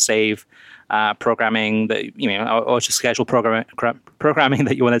able to save programming that or just schedule programming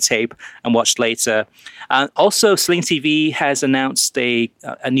that you want to tape and watch later. Also, Sling TV has announced a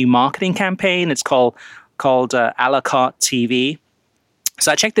new marketing campaign. It's called a la carte TV.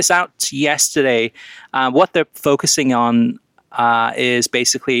 So I checked this out yesterday. What they're focusing on is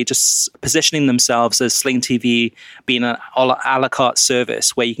basically just positioning themselves as Sling TV being an a la carte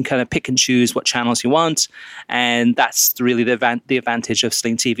service where you can kind of pick and choose what channels you want. And that's really the advantage of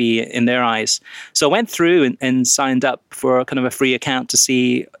Sling TV in their eyes. So I went through and signed up for kind of a free account to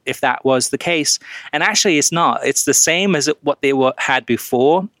see if that was the case. And actually it's not. It's the same as what they had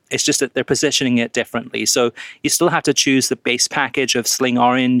before. It's just that they're positioning it differently. So you still have to choose the base package of Sling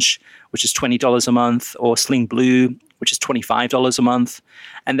Orange, which is $20 a month, or Sling Blue, which is $25 a month.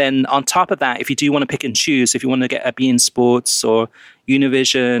 And then on top of that, if you do want to pick and choose, if you want to get a beIN Sports or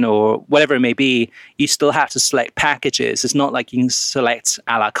Univision or whatever it may be, you still have to select packages. It's not like you can select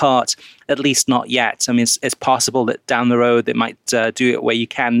a la carte, at least not yet. I mean, it's possible that down the road they might do it where you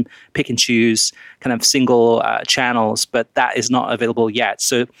can pick and choose kind of single channels, but that is not available yet.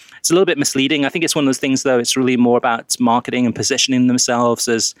 So it's a little bit misleading. I think it's one of those things, though, it's really more about marketing and positioning themselves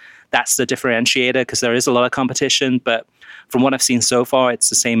as that's the differentiator, because there is a lot of competition. But from what I've seen so far, it's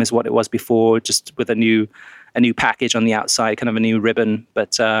the same as what it was before, just with a new package on the outside, kind of a new ribbon.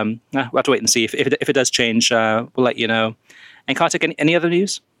 But we'll have to wait and see. If it does change, we'll let you know. And Kartik, any other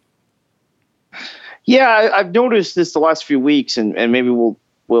news? Yeah, I've noticed this the last few weeks, and maybe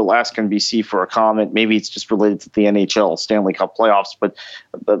we'll ask NBC for a comment. Maybe it's just related to the NHL Stanley Cup playoffs, but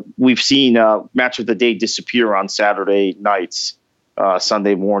we've seen Match of the Day disappear on Saturday nights,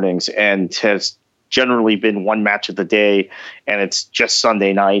 Sunday mornings, and has generally been one match of the day, and it's just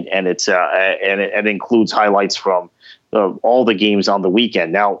Sunday night, and it's it includes highlights from all the games on the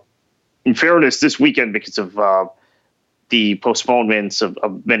weekend. Now, in fairness, this weekend, because of the postponements of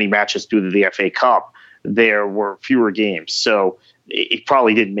many matches due to the FA Cup, there were fewer games, so it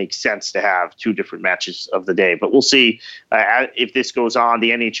probably didn't make sense to have two different matches of the day. But we'll see if this goes on. The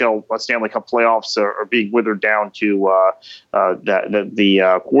NHL Stanley Cup playoffs are being withered down to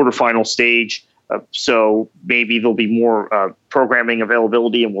the quarterfinal stage. So maybe there'll be more programming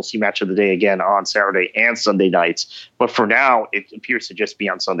availability, and we'll see Match of the Day again on Saturday and Sunday nights. But for now, it appears to just be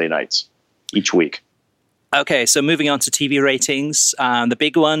on Sunday nights each week. Okay, so moving on to TV ratings. The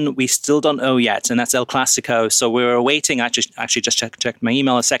big one we still don't know yet, and that's El Clasico. So we're awaiting, I actually just checked my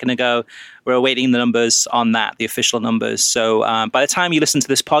email a second ago. We're awaiting the numbers on that, the official numbers. So by the time you listen to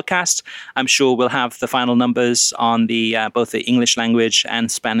this podcast, I'm sure we'll have the final numbers on the both the English language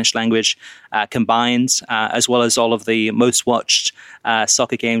and Spanish language combined, as well as all of the most watched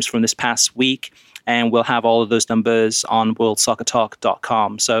soccer games from this past week. And we'll have all of those numbers on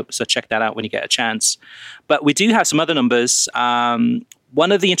worldsoccertalk.com. So check that out when you get a chance. But we do have some other numbers.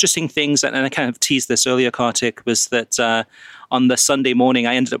 One of the interesting things, and I kind of teased this earlier, Kartik, was that on the Sunday morning,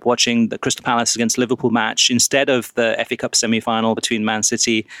 I ended up watching the Crystal Palace against Liverpool match instead of the FA Cup semi-final between Man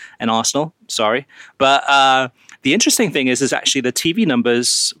City and Arsenal. Sorry. But the interesting thing is actually the TV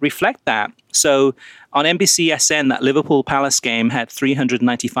numbers reflect that. So on NBCSN, that Liverpool Palace game had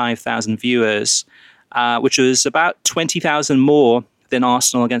 395,000 viewers, which was about 20,000 more than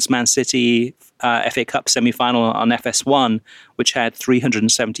Arsenal against Man City FA Cup semi-final on FS1, which had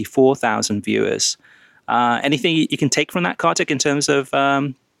 374,000 viewers. Anything you can take from that, Kartik, in terms of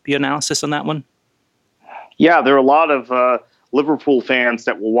your analysis on that one? Yeah, there are a lot of Liverpool fans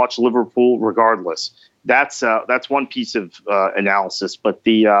that will watch Liverpool regardless. That's one piece of analysis. But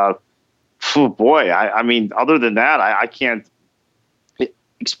I mean, other than that, I can't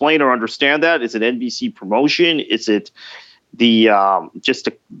explain or understand that. Is it NBC promotion? Is it the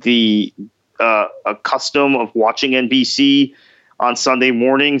custom of watching NBC on Sunday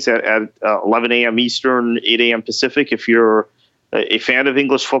mornings at 11 a.m. Eastern, 8 a.m. Pacific, if you're a fan of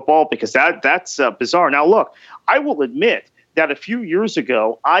English football? Because that's bizarre. Now, look, I will admit that a few years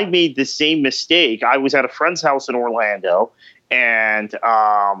ago, I made the same mistake. I was at a friend's house in Orlando, and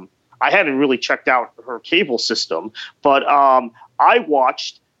I hadn't really checked out her cable system, but I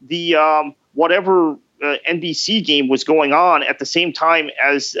watched the whatever NBC game was going on at the same time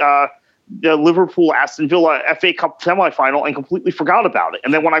as the Liverpool-Aston Villa FA Cup semifinal and completely forgot about it.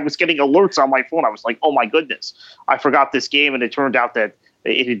 And then when I was getting alerts on my phone, I was like, oh my goodness, I forgot this game. And it turned out that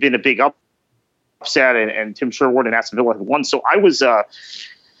it had been a big upset and Tim Sherwood and Aston Villa had won. So I was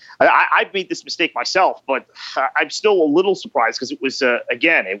I've made this mistake myself, but I'm still a little surprised because it was,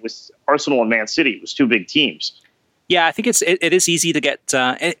 again, it was Arsenal and Man City. It was two big teams. Yeah, I think it is easy to get,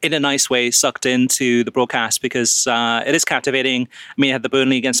 in a nice way, sucked into the broadcast because it is captivating. I mean, I had the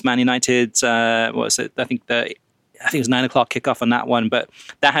Burnley against Man United. What was it? I think it was 9 o'clock kickoff on that one, but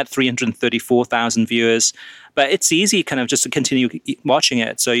that had 334,000 viewers. But it's easy kind of just to continue watching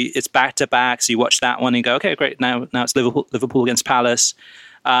it. So it's back to back. So you watch that one and go, okay, great. Now it's Liverpool against Palace.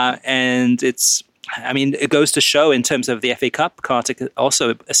 And it goes to show in terms of the FA Cup, Kartik,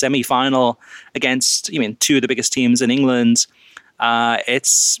 also a semi-final against, two of the biggest teams in England. I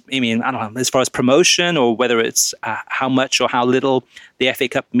don't know, as far as promotion or whether it's how much or how little the FA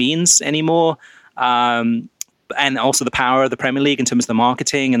Cup means anymore. And also the power of the Premier League in terms of the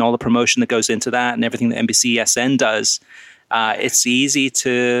marketing and all the promotion that goes into that and everything that NBCSN does. It's easy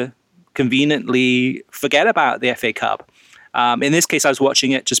to conveniently forget about the FA Cup. In this case, I was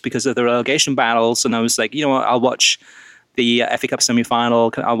watching it just because of the relegation battles, and I was like, you know what, I'll watch the FA Cup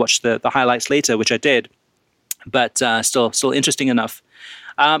semi-final. I'll watch the highlights later, which I did. But still interesting enough.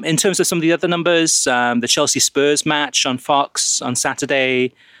 In terms of some of the other numbers, the Chelsea-Spurs match on Fox on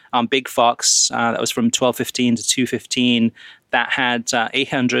Saturday, on Big Fox, that was from 12:15 to 2:15. That had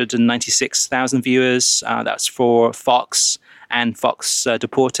 896,000 viewers. That's for Fox and Fox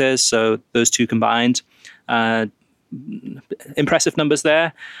Deportes, so those two combined. Impressive numbers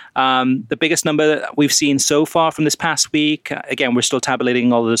there. The biggest number that we've seen so far from this past week, again, we're still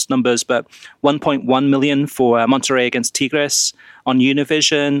tabulating all of those numbers, but 1.1 million for Monterrey against Tigres on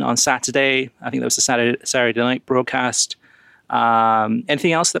Univision on Saturday. I think that was the Saturday night broadcast.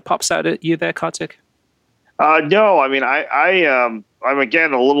 Anything else that pops out at you there, Kartik? No, I mean, I'm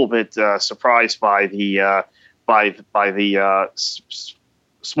again a little bit surprised by the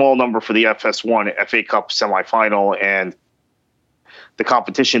small number for the FS1 FA Cup semifinal and the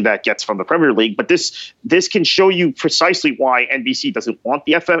competition that gets from the Premier League. But this can show you precisely why NBC doesn't want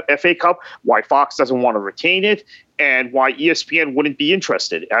the FA Cup, why Fox doesn't want to retain it, and why ESPN wouldn't be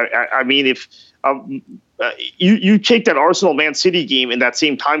interested. I mean, if you take that Arsenal-Man City game in that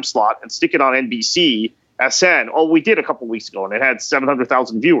same time slot and stick it on NBC SN, we did a couple weeks ago, and it had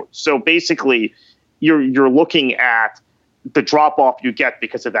 700,000 viewers. So basically, you're looking at the drop-off you get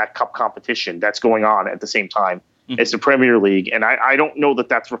because of that cup competition that's going on at the same time as the Premier League. And I don't know that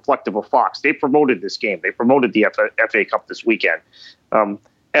that's reflective of Fox. They promoted this game. They promoted the FA Cup this weekend. And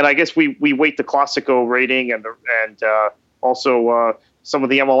I guess we wait the Clasico rating and also some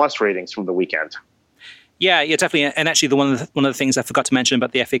of the MLS ratings from the weekend. Yeah, definitely. And actually, one of the things I forgot to mention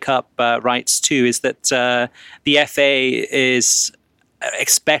about the FA Cup rights too is that the FA is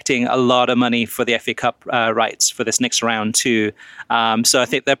expecting a lot of money for the FA Cup rights for this next round too. So I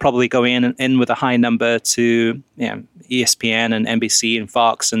think they're probably going in with a high number to ESPN and NBC and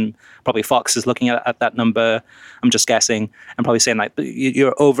Fox, and probably Fox is looking at that number. I'm just guessing, and probably saying like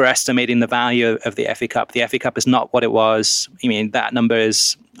you're overestimating the value of the FA Cup. The FA Cup is not what it was. I mean, that number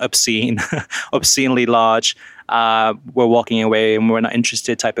is obscene, obscenely large. We're walking away and we're not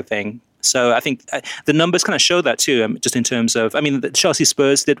interested, type of thing. So I think the numbers kind of show that too, just in terms of, I mean, the Chelsea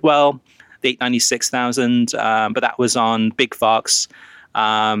Spurs did well, the 896,000, but that was on Big Fox.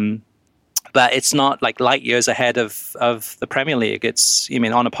 But it's not like light years ahead of the Premier League. It's,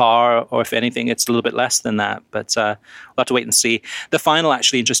 on a par, or if anything, it's a little bit less than that. But we'll have to wait and see. The final,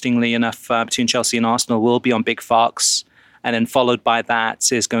 actually, interestingly enough, between Chelsea and Arsenal will be on Big Fox. And then followed by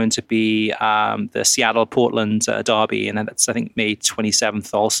that is going to be the Seattle-Portland derby. And that's, I think, May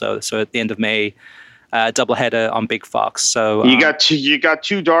 27th also. So at the end of May, doubleheader on Big Fox. So you got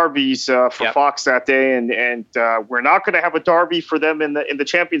two derbies for Fox that day, and we're not going to have a derby for them in the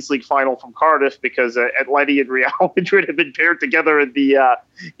Champions League final from Cardiff, because Atleti and Real Madrid have been paired together in the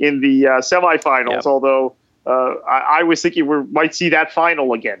semifinals. Yep. Although I was thinking we might see that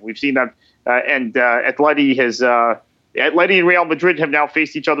final again. We've seen that, and Atleti and Real Madrid have now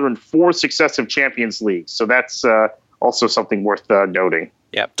faced each other in 4 successive Champions Leagues. So that's also something worth noting.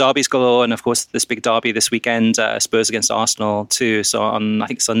 Yeah, derbies galore, and of course this big derby this weekend, Spurs against Arsenal too. So on, I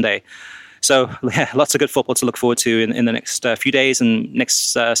think, Sunday. So lots of good football to look forward to in the next few days and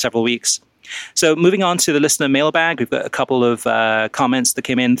next several weeks. So moving on to the listener mailbag, we've got a couple of comments that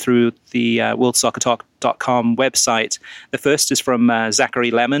came in through the worldsoccertalk.com website. The first is from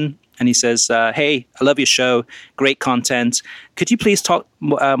Zachary Lemon. And he says, hey, I love your show. Great content. Could you please talk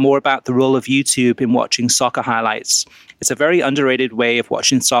more about the role of YouTube in watching soccer highlights? It's a very underrated way of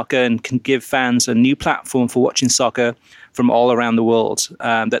watching soccer and can give fans a new platform for watching soccer from all around the world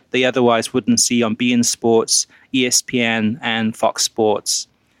that they otherwise wouldn't see on beIN Sports, ESPN, and Fox Sports.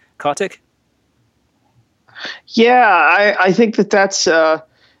 Kartik? Yeah, I think that's a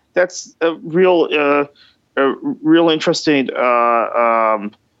real interesting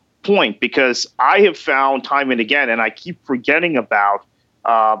point, because I have found time and again, and I keep forgetting about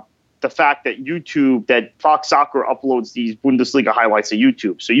the fact that Fox Soccer uploads these Bundesliga highlights to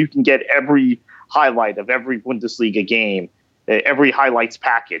YouTube. So you can get every highlight of every Bundesliga game, every highlights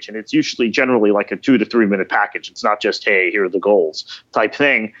package. And it's generally like a 2 to 3 minute package. It's not just, hey, here are the goals type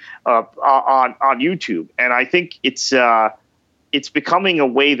thing on YouTube. And I think it's becoming a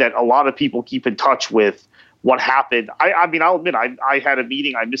way that a lot of people keep in touch with what happened. I mean, I'll admit, I had a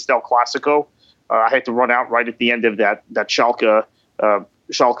meeting. I missed El Clasico. I had to run out right at the end of that Schalke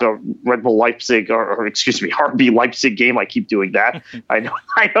Red Bull Leipzig, or excuse me, RB Leipzig game. I keep doing that. I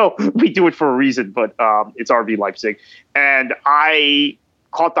know we do it for a reason, but it's RB Leipzig. And I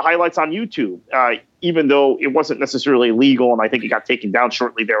caught the highlights on YouTube, even though it wasn't necessarily legal, and I think it got taken down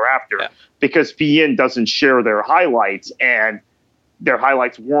shortly thereafter, because beIN doesn't share their highlights, and their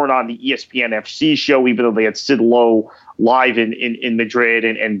highlights weren't on the ESPN FC show, even though they had Sid Lowe live in Madrid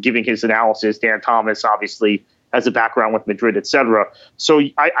and giving his analysis. Dan Thomas obviously has a background with Madrid, etc. So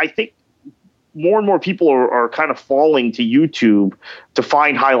I think more and more people are kind of falling to YouTube to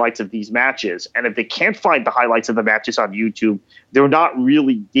find highlights of these matches. And if they can't find the highlights of the matches on YouTube, they're not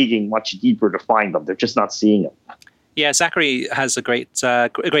really digging much deeper to find them. They're just not seeing them. Yeah, Zachary has a great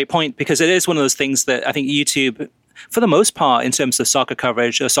point, because it is one of those things that I think YouTube, for the most part, in terms of soccer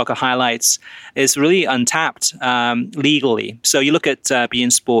coverage or soccer highlights, is really untapped legally. So you look at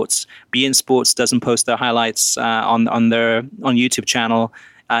beIN Sports. beIN Sports doesn't post their highlights on their YouTube channel.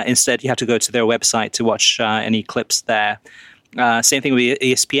 Instead, you have to go to their website to watch any clips there. Same thing with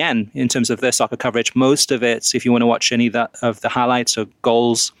ESPN in terms of their soccer coverage. Most of it, if you want to watch any of the highlights or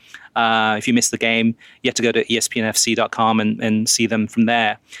goals, if you miss the game, you have to go to espnfc.com and see them from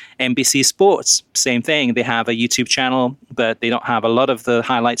there. NBC Sports, same thing. They have a YouTube channel, but they don't have a lot of the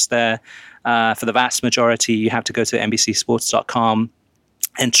highlights there. For the vast majority, you have to go to nbcsports.com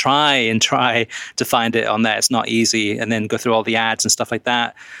and try to find it on there. It's not easy, and then go through all the ads and stuff like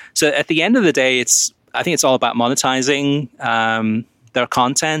that. So at the end of the day, I think it's all about monetizing their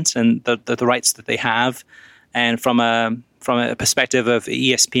content and the rights that they have. And from a perspective of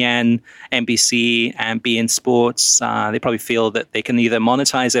ESPN, NBC, and beIN Sports, they probably feel that they can either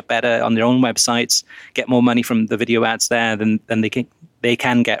monetize it better on their own websites, get more money from the video ads there than they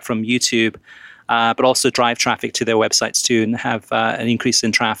can get from YouTube, but also drive traffic to their websites too, and have an increase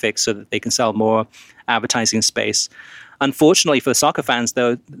in traffic so that they can sell more advertising space. unfortunately for the soccer fans,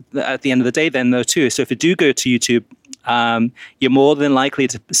 though, at the end of the day, then though too. So if you do go to YouTube, you're more than likely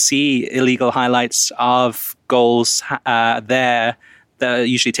to see illegal highlights of goals there that are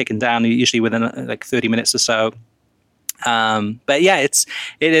usually taken down, usually within like 30 minutes or so. But yeah, it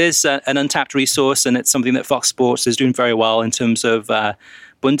is an untapped resource, and it's something that Fox Sports is doing very well in terms of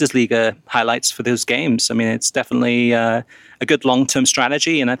Bundesliga highlights for those games. I mean, it's definitely a good long-term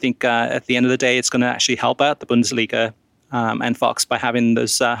strategy, and I think at the end of the day, it's going to actually help out the Bundesliga and Fox by having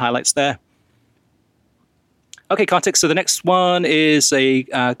those highlights there. Okay, Kartik, so the next one is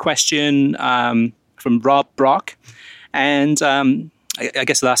a question from Rob Brock, and I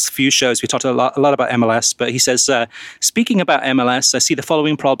guess the last few shows we talked a lot about MLS, but he says, speaking about MLS, I see the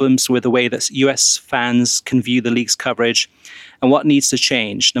following problems with the way that US fans can view the league's coverage and what needs to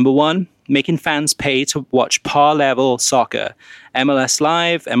change. Number one, making fans pay to watch par-level soccer. MLS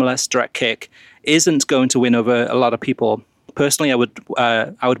Live, MLS Direct Kick isn't going to win over a lot of people. Personally,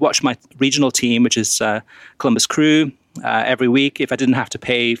 I would watch my regional team, which is Columbus Crew, every week if I didn't have to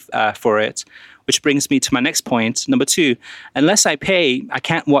pay for it. Which brings me to my next point. Number two, unless I pay, I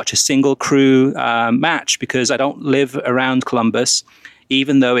can't watch a single Crew match because I don't live around Columbus,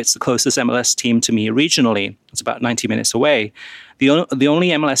 even though it's the closest MLS team to me regionally. It's about 90 minutes away. The only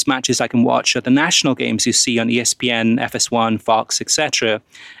MLS matches I can watch are the national games you see on ESPN, FS1, Fox, etc.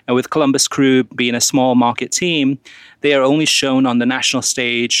 And with Columbus Crew being a small market team, they are only shown on the national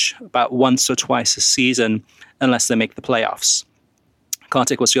stage about once or twice a season, unless they make the playoffs.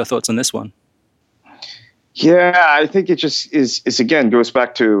 Kartik, what's your thoughts on this one? Yeah, I think it just is again goes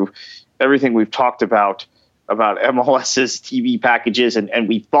back to everything we've talked about MLS's TV packages, and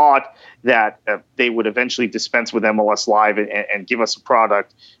we thought that they would eventually dispense with MLS Live and give us a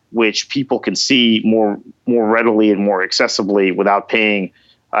product which people can see more readily and more accessibly without paying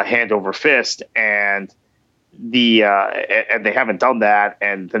hand over fist. And and they haven't done that,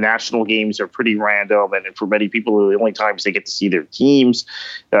 and the national games are pretty random, and for many people, the only times they get to see their teams.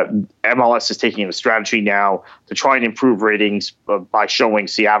 MLS is taking a strategy now to try and improve ratings by showing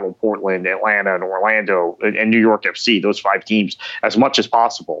Seattle, Portland, Atlanta, and Orlando, and New York FC, those 5 teams, as much as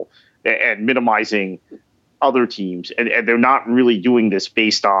possible, and minimizing other teams. And they're not really doing this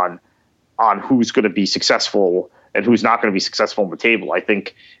based on who's going to be successful and who's not going to be successful on the table. I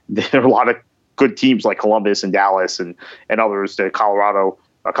think there are a lot of good teams like Columbus and Dallas and others. That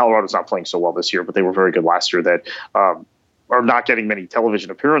Colorado's not playing so well this year, but they were very good last year, that are not getting many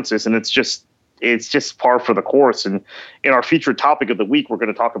television appearances. And it's just par for the course. And in our featured topic of the week, we're going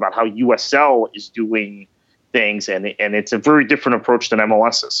to talk about how USL is doing things. And it's a very different approach than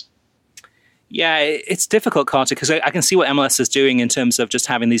MLS's. Yeah, it's difficult, Carter, because I can see what MLS is doing in terms of just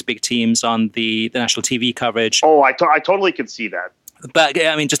having these big teams on the national TV coverage. Oh, I totally can see that. But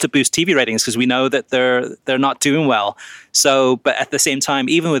I mean, just to boost TV ratings, because we know that they're not doing well. So, but at the same time,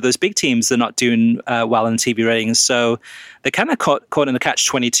 even with those big teams, they're not doing well in TV ratings. So they're kind of caught in the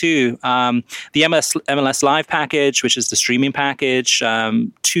catch-22. The MLS Live package, which is the streaming package,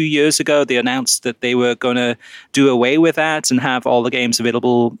 2 years ago, they announced that they were going to do away with that and have all the games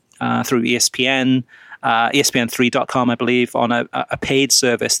available through ESPN, ESPN3.com, I believe, on a paid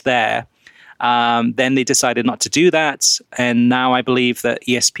service there. Then they decided not to do that. And now I believe that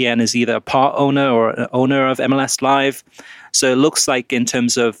ESPN is either a part owner or an owner of MLS Live. So it looks like in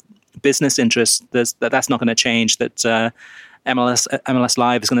terms of business interest, that's not going to change, that MLS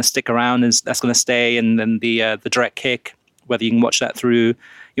Live is going to stick around, and that's going to stay. And then the direct kick, whether you can watch that through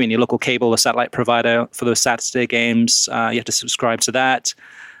your local cable or satellite provider for those Saturday games, you have to subscribe to that.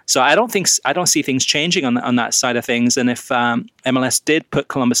 So I don't see things changing on that side of things. And if MLS did put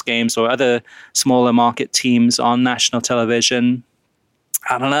Columbus games or other smaller market teams on national television,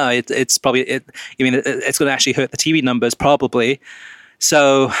 I don't know. It's probably it's going to actually hurt the TV numbers probably.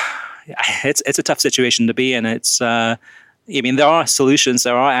 So it's a tough situation to be in. It's there are solutions,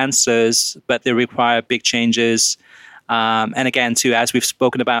 there are answers, but they require big changes. And again, too, as we've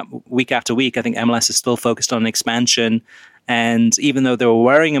spoken about week after week, I think MLS is still focused on expansion. And even though they were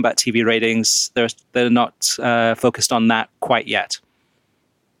worrying about TV ratings, they're not focused on that quite yet.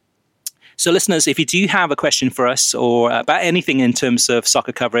 So listeners, if you do have a question for us or about anything in terms of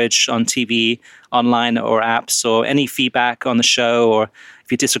soccer coverage on TV, online or apps, or any feedback on the show, or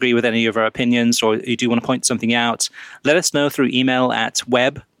if you disagree with any of our opinions or you do want to point something out, let us know through email at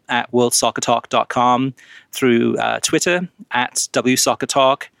web@worldsoccertalk.com, through Twitter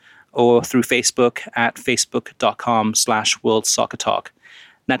 @WSoccerTalk, or through Facebook at facebook.com/worldsoccertalk.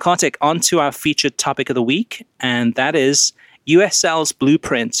 Now, Kartik, on to our featured topic of the week, and that is USL's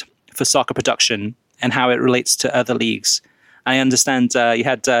blueprint for soccer production and how it relates to other leagues. I understand you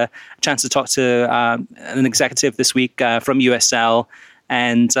had a chance to talk to an executive this week from USL,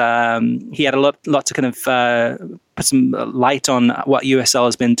 and he had a lot to kind of put some light on what USL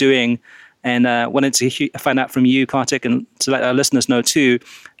has been doing. And wanted to find out from you, Kartik, and to let our listeners know too,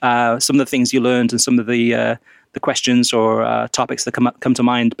 some of the things you learned and some of the questions or topics that come to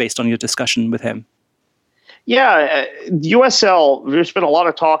mind based on your discussion with him. Yeah, USL, there's been a lot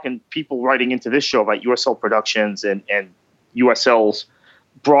of talk and people writing into this show about USL Productions and USL's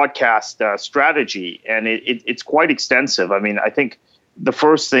broadcast strategy, and it's quite extensive. I mean, I think the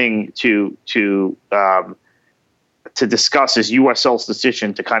first thing to discuss is USL's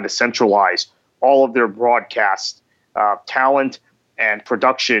decision to kind of centralize all of their broadcast talent and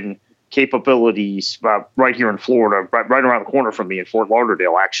production capabilities right here in Florida, right around the corner from me in Fort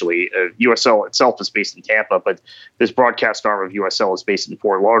Lauderdale, actually. USL itself is based in Tampa, but this broadcast arm of USL is based in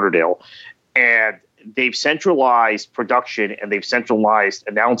Fort Lauderdale. And they've centralized production and they've centralized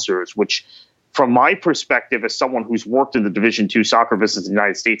announcers, which from my perspective, as someone who's worked in the Division II soccer business in the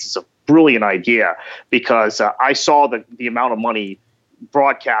United States, is a brilliant idea, because I saw the amount of money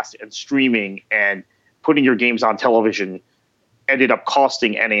broadcast and streaming and putting your games on television ended up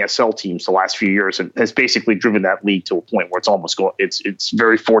costing NASL teams the last few years, and has basically driven that league to a point where it's almost it's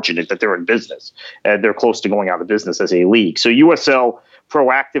very fortunate that they're in business, and they're close to going out of business as a league. So USL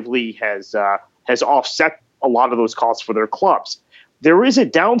proactively has offset a lot of those costs for their clubs. There is a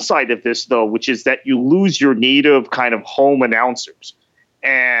downside of this, though, which is that you lose your native kind of home announcers.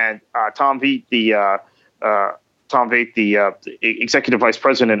 And Tom Veit, the executive vice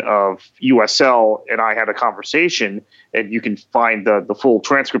president of USL, and I had a conversation, and you can find the full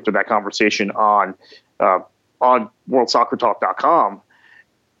transcript of that conversation on WorldSoccerTalk.com.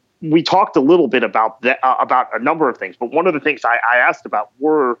 We talked a little bit about a number of things, but one of the things I asked about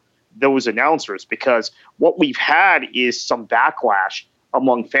were those announcers, because what we've had is some backlash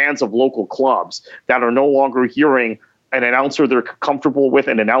among fans of local clubs that are no longer hearing an announcer they're comfortable with,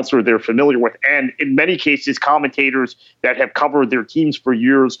 an announcer they're familiar with, and in many cases, commentators that have covered their teams for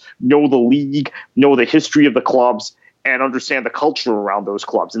years, know the league, know the history of the clubs, and understand the culture around those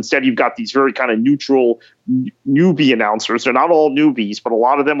clubs. Instead, you've got these very kind of neutral newbie announcers. They're not all newbies, but a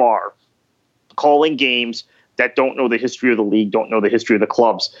lot of them are calling games that don't know the history of the league, don't know the history of the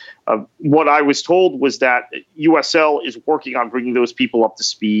clubs. What I was told was that USL is working on bringing those people up to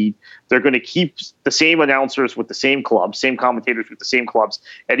speed. They're going to keep the same announcers with the same clubs, same commentators with the same clubs,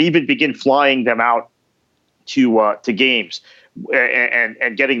 and even begin flying them out to games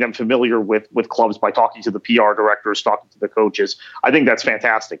and getting them familiar with clubs by talking to the PR directors, talking to the coaches. I think that's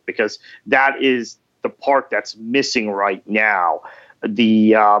fantastic, because that is the part that's missing right now.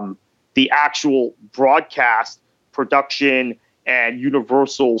 The actual broadcast production and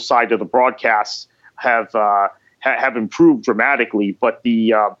universal side of the broadcasts have improved dramatically, but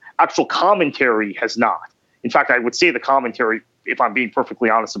the actual commentary has not. In fact, I would say the commentary, if I'm being perfectly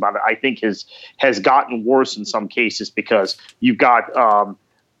honest about it, I think has gotten worse in some cases, because you've got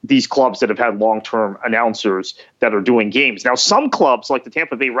these clubs that have had long-term announcers that are doing games. Now, some clubs like the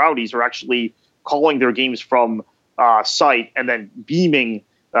Tampa Bay Rowdies are actually calling their games from site and then beaming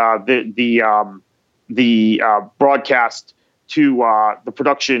the broadcast to the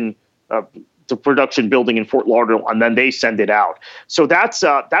production building in Fort Lauderdale, and then they send it out. So that's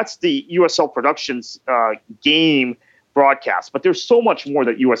the USL Productions game broadcast. But there's so much more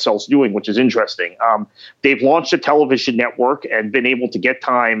that USL's doing, which is interesting. They've launched a television network and been able to get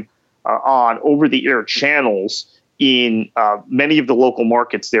time on over-the-air channels in many of the local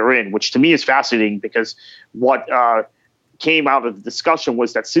markets they're in, which to me is fascinating, because what came out of the discussion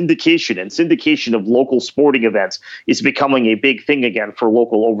was that syndication of local sporting events is becoming a big thing again for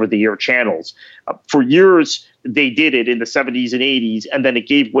local over-the-air channels. For years, they did it in the 70s and 80s, and then it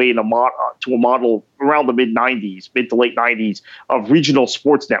gave way to a model around the mid to late 90s of regional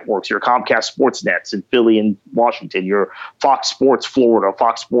sports networks, your Comcast Sportsnets in Philly and Washington, your Fox Sports Florida,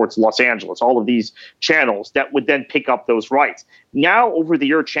 Fox Sports Los Angeles, all of these channels that would then pick up those rights. Now,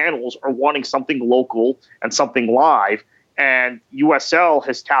 over-the-air channels are wanting something local and something live, and USL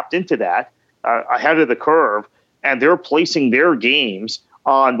has tapped into that ahead of the curve, and they're placing their games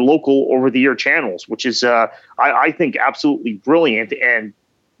on local over-the-air channels, which is, I think, absolutely brilliant, and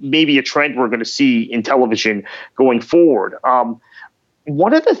maybe a trend we're going to see in television going forward.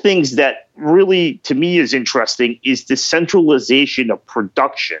 One of the things that really, to me, is interesting is the centralization of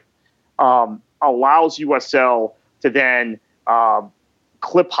production. Allows USL to then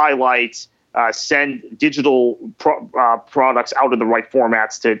clip highlights, send digital products out in the right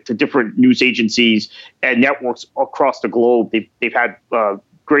formats to different news agencies and networks across the globe. They've had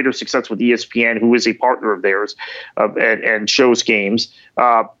greater success with ESPN, who is a partner of theirs and shows games,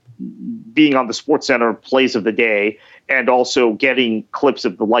 being on the SportsCenter plays of the day, and also getting clips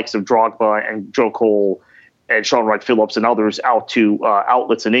of the likes of Drogba and Joe Cole and Sean Wright-Phillips and others out to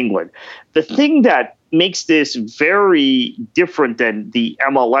outlets in England. The thing that makes this very different than the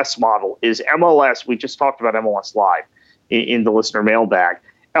MLS model is MLS. We just talked about MLS Live in the listener mailbag.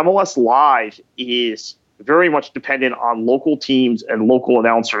 MLS Live is very much dependent on local teams and local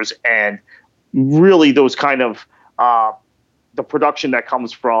announcers, and really those kind of the production that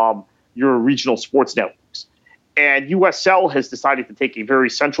comes from your regional sports networks. And USL has decided to take a very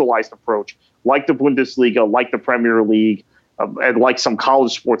centralized approach, like the Bundesliga, like the Premier League, and like some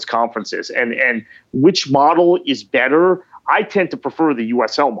college sports conferences. And which model is better? I tend to prefer the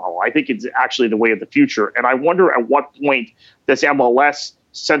USL model. I think it's actually the way of the future. And I wonder at what point does MLS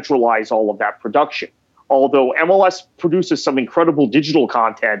centralize all of that production? Although MLS produces some incredible digital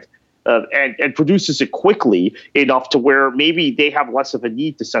content and produces it quickly enough to where maybe they have less of a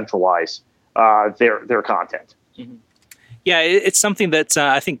need to centralize their content. Mm-hmm. Yeah, it's something that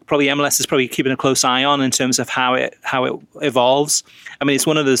I think probably MLS is probably keeping a close eye on in terms of how it evolves. I mean, it's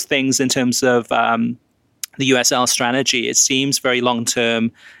one of those things in terms of the USL strategy. It seems very long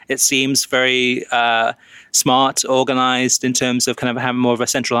term. It seems very smart, organized in terms of kind of having more of a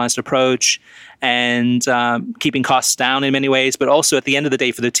centralized approach and keeping costs down in many ways. But also at the end of the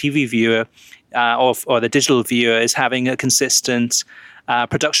day, for the TV viewer or the digital viewer, is having a consistent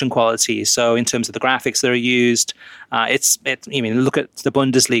production quality. So in terms of the graphics that are used, I mean, look at the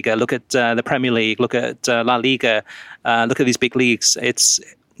Bundesliga, look at the Premier League, look at La Liga, look at these big leagues. It's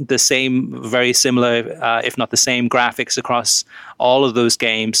the same, very similar, if not the same graphics across all of those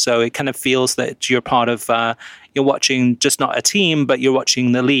games. So it kind of feels that you're part of, you're watching just not a team, but you're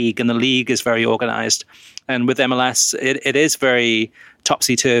watching the league, and the league is very organized. And with MLS, it is very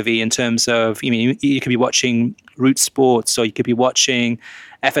topsy-turvy in terms of, you could be watching Root Sports, or you could be watching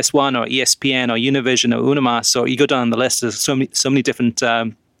FS1 or ESPN or Univision or Unimas, or you go down the list. There's so many different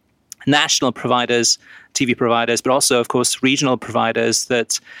national providers, TV providers, but also, of course, regional providers,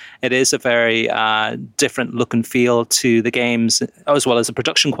 that it is a very different look and feel to the games, as well as the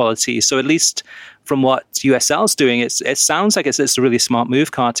production quality. So at least from what USL is doing, it sounds like it's a really smart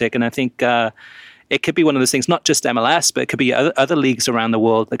move, Kartik, and I think it could be one of those things, not just MLS, but it could be other leagues around the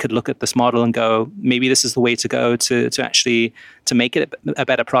world that could look at this model and go, maybe this is the way to go to actually to make it a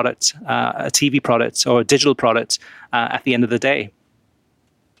better product, a TV product or a digital product at the end of the day.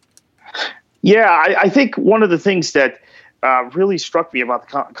 Yeah, I think one of the things that really struck me about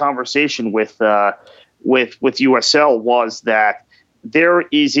the conversation with USL was that there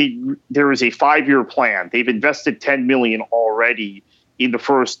is a 5-year plan. They've invested $10 million already in the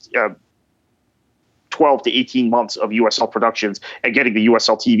first 12 to 18 months of USL productions and getting the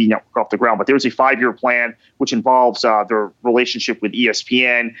USL TV network off the ground. But there's a 5-year plan which involves their relationship with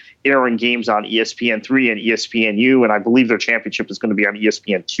ESPN, airing games on ESPN3 and ESPNU, and I believe their championship is going to be on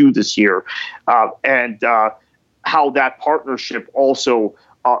ESPN2 this year. And how that partnership also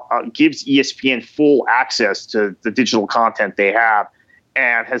gives ESPN full access to the digital content they have,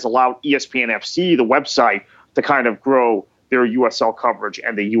 and has allowed ESPN FC, the website, to kind of grow their USL coverage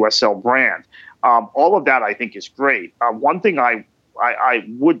and the USL brand. All of that, I think, is great. One thing I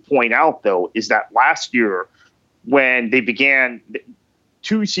would point out, though, is that last year, when they began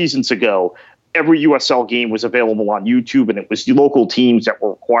 2 seasons ago, every USL game was available on YouTube, and it was the local teams that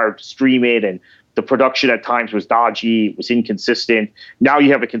were required to stream it, and the production at times was dodgy, it was inconsistent. Now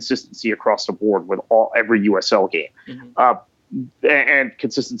you have a consistency across the board with every USL game. Mm-hmm. And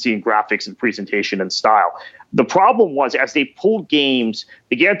consistency in graphics and presentation and style. The problem was, as they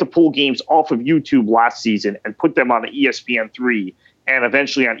began to pull games off of YouTube last season and put them on ESPN3 and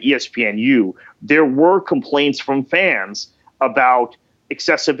eventually on ESPNU, there were complaints from fans about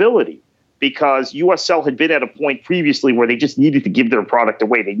accessibility, because USL had been at a point previously where they just needed to give their product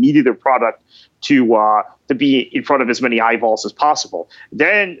away. They needed their product to be in front of as many eyeballs as possible.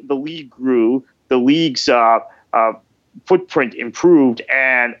 Then the league grew, the league's footprint improved,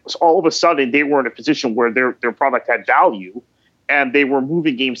 and all of a sudden they were in a position where their product had value, and they were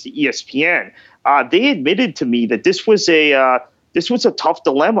moving games to ESPN. They admitted to me that this was a tough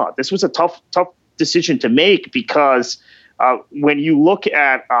dilemma. This was a tough decision to make, because when you look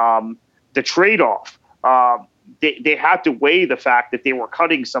at the trade-off, they had to weigh the fact that they were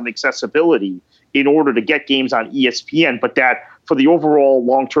cutting some accessibility in order to get games on ESPN, but that for the overall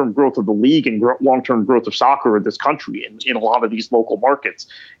long-term growth of the league and long-term growth of soccer in this country and in a lot of these local markets,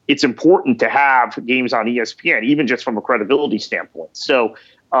 it's important to have games on ESPN, even just from a credibility standpoint. So,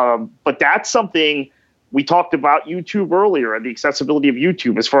 but that's something We talked about YouTube earlier and the accessibility of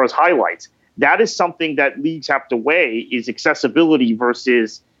YouTube as far as highlights. That is something that leagues have to weigh, is accessibility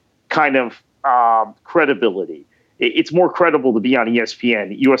versus kind of credibility. It's more credible to be on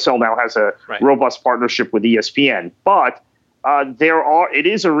ESPN. USL now has a robust partnership with ESPN, but it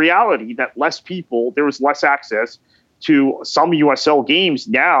is a reality that there is less access to some USL games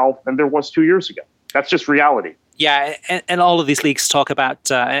now than there was 2 years ago. That's just reality. Yeah, and all of these leagues talk about,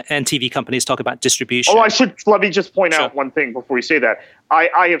 and TV companies talk about distribution. Let me just point out one thing before you say that.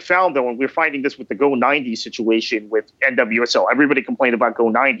 I have found, though, and we're finding this with the Go 90 situation with NWSL. Everybody complained about Go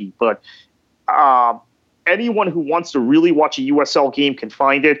 90, but anyone who wants to really watch a USL game can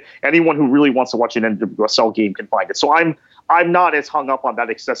find it. Anyone who really wants to watch an NWSL game can find it. So I'm not as hung up on that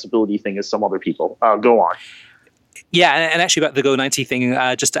accessibility thing as some other people. Go on. Yeah, and actually about the Go 90 thing,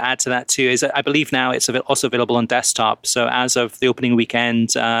 just to add to that too, is that I believe now it's also available on desktop. So as of the opening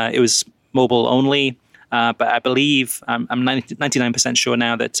weekend, it was mobile only. But I believe, I'm 99% sure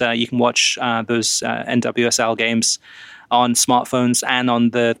now that you can watch those NWSL games on smartphones and on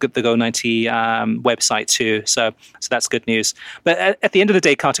the Go 90 website too. So that's good news. But at the end of the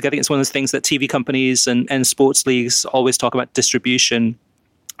day, Kartik, I think it's one of those things that TV companies and sports leagues always talk about distribution.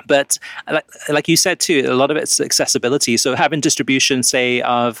 But like you said too, a lot of it's accessibility. So having distribution, say,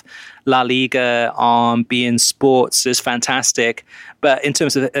 of La Liga on beIN Sports is fantastic. But in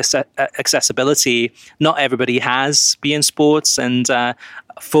terms of accessibility, not everybody has beIN Sports. And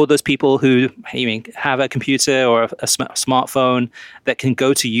for those people who have a computer or a smartphone that can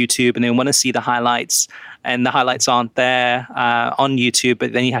go to YouTube and they want to see the highlights, and the highlights aren't there on YouTube,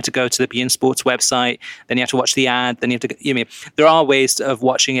 but then you have to go to the beIN Sports website, then you have to watch the ad, then you have to, there are ways of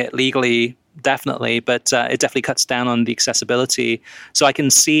watching it legally, definitely, but it definitely cuts down on the accessibility. So I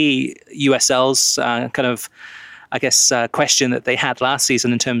can see USL's question that they had last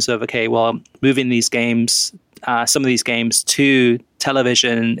season in terms of, okay, well, moving these games, some of these games to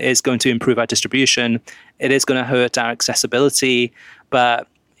television is going to improve our distribution. It is going to hurt our accessibility, but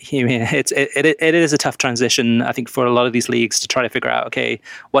it is a tough transition, I think, for a lot of these leagues to try to figure out, okay,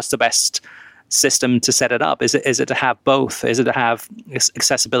 what's the best system to set it up? Is it to have both? Is it to have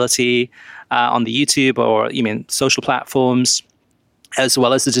accessibility on the YouTube or social platforms, as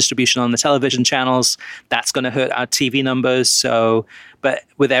well as the distribution on the television channels? That's going to hurt our TV numbers. So, but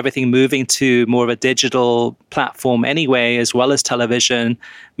with everything moving to more of a digital platform anyway, as well as television,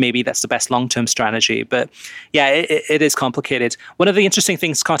 maybe that's the best long-term strategy. But yeah, it is complicated. One of the interesting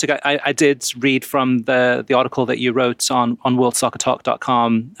things, Kartik, I did read from the article that you wrote on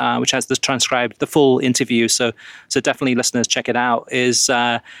worldsoccertalk.com, which has the full interview. So definitely listeners, check it out, is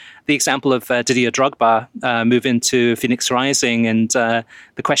the example of Didier Drogba moving to Phoenix Rising, and the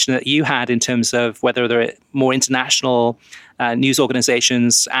question that you had in terms of whether there are more international news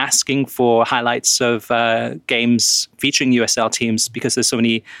organizations asking for highlights of games featuring USL teams because there's so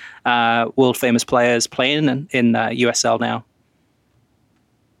many world famous players playing in USL now.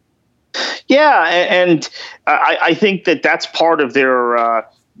 Yeah, and I think that's part of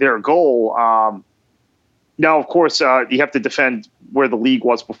their goal. Now, of course, you have to defend where the league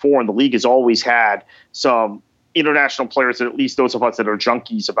was before, and the league has always had some international players that at least those of us that are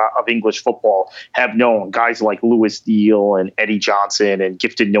junkies of English football have known. Guys like Lewis Deal and Eddie Johnson and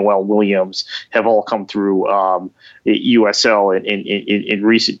Gifted Noel Williams have all come through USL in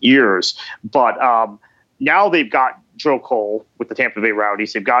recent years. But now they've got Joe Cole with the Tampa Bay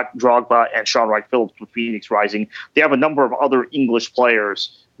Rowdies. They've got Drogba and Sean Wright-Phillips with Phoenix Rising. They have a number of other English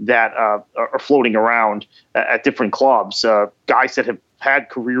players that are floating around at different clubs, guys that have had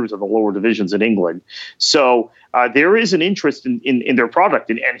careers in the lower divisions in England. So there is an interest in their product.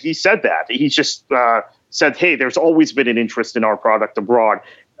 And he said that. He's just said, hey, there's always been an interest in our product abroad.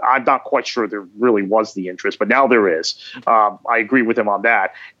 I'm not quite sure there really was the interest, but now there is. I agree with him on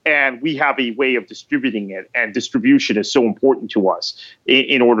that. And we have a way of distributing it, and distribution is so important to us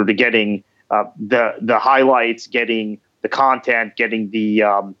in order to getting the highlights, getting the content, getting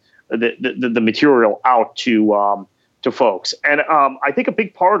the material out to folks. And I think a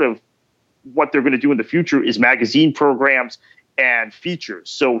big part of what they're going to do in the future is magazine programs and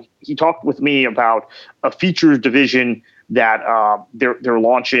features. So he talked with me about a features division that they're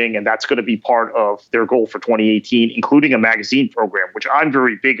launching, and that's going to be part of their goal for 2018, including a magazine program, which I'm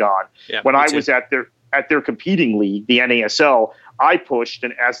very big on. Yeah, when I was at their competing league, the NASL, I pushed,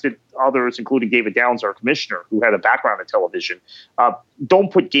 and as did others, including David Downs, our commissioner, who had a background in television.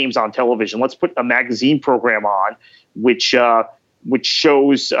 Don't put games on television. Let's put a magazine program on, which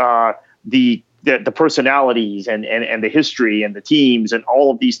shows the the personalities and the history and the teams and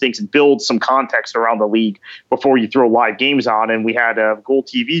all of these things, and build some context around the league before you throw live games on. And we had Gold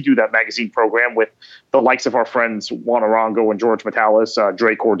TV do that magazine program with the likes of our friends Juan Arango and George Metalis.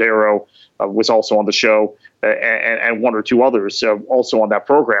 Dre Cordero was also on the show, and one or two others also on that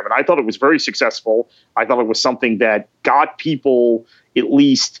program. And I thought it was very successful. I thought it was something that got people, at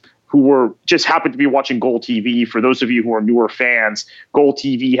least who were just happened to be watching Gold TV. For those of you who are newer fans, Gold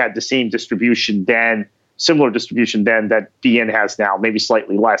TV had the same distribution then, similar distribution then that beIN has now, maybe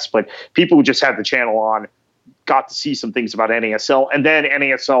slightly less. But people who just had the channel on got to see some things about NASL. And then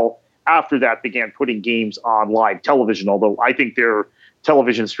NASL, after that, began putting games on live television, although I think their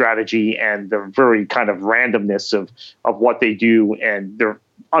television strategy and the very kind of randomness of what they do and their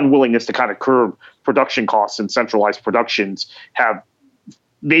unwillingness to kind of curb production costs and centralized productions have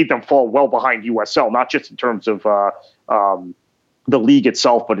made them fall well behind USL, not just in terms of the league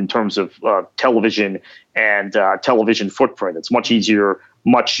itself, but in terms of television and television footprint. It's much easier,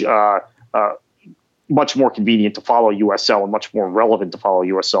 much more convenient to follow USL and much more relevant to follow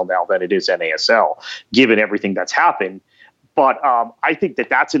USL now than it is NASL, given everything that's happened. But I think that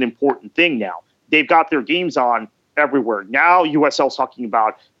that's an important thing now. They've got their games on everywhere. Now USL's talking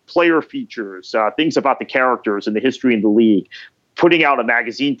about player features, things about the characters and the history in the league, putting out a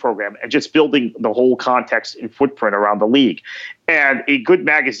magazine program and just building the whole context and footprint around the league. And a good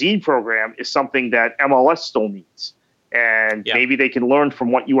magazine program is something that MLS still needs. And maybe they can learn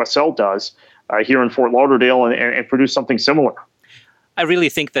from what USL does here in Fort Lauderdale and produce something similar. I really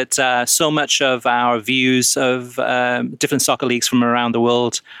think that so much of our views of different soccer leagues from around the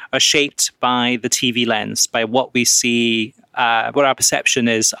world are shaped by the TV lens, by what we see, what our perception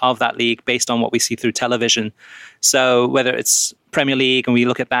is of that league based on what we see through television. So whether it's Premier League and we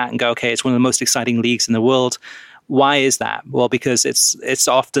look at that and go, okay, it's one of the most exciting leagues in the world. Why is that? Well, because it's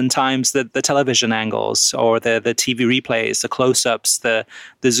oftentimes the television angles or the TV replays, the close-ups, the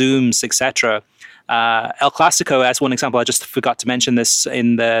zooms, etc. El Clasico, as one example, I just forgot to mention this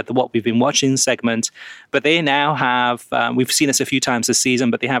in the What We've Been Watching segment, but they now have, we've seen this a few times this season,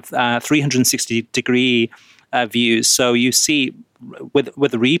 but they have 360-degree views. So you see, with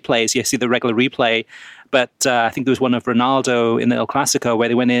the replays, you see the regular replay, but I think there was one of Ronaldo in the El Clasico where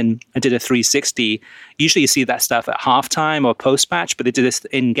they went in and did a 360. Usually you see that stuff at halftime or post-match, but they did this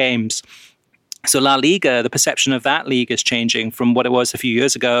in games. So La Liga, the perception of that league is changing from what it was a few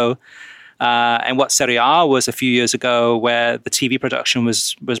years ago, and what Serie A was a few years ago, where the TV production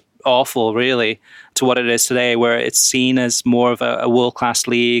was awful, really, to what it is today, where it's seen as more of a world-class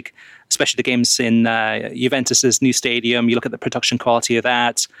league, especially the games in Juventus's new stadium. You look at the production quality of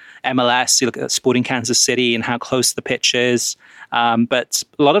that. MLS, you look at Sporting Kansas City and how close the pitch is. But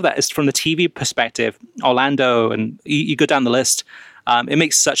a lot of that is from the TV perspective. Orlando, and you go down the list. It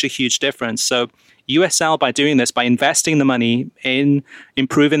makes such a huge difference. So USL, by doing this, by investing the money in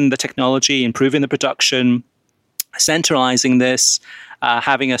improving the technology, improving the production, centralizing this,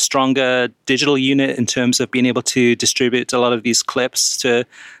 having a stronger digital unit in terms of being able to distribute a lot of these clips to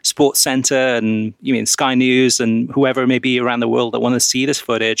Sports Center and Sky News and whoever may be around the world that want to see this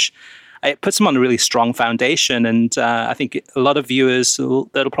footage. It puts them on a really strong foundation. And I think a lot of viewers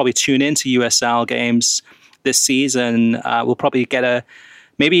that'll probably tune into USL games this season will probably get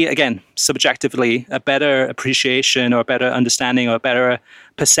maybe, again, subjectively, a better appreciation or a better understanding or a better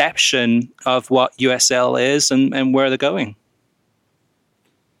perception of what USL is and where they're going.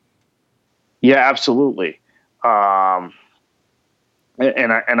 Yeah, absolutely. And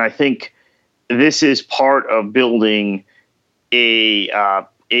I think this is part of building a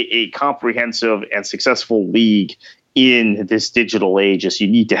comprehensive and successful league in this digital age. Is you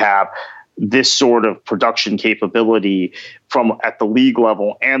need to have this sort of production capability from at the league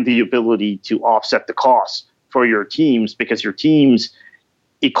level and the ability to offset the costs for your teams, because your teams,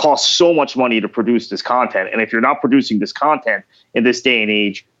 it costs so much money to produce this content. And if you're not producing this content in this day and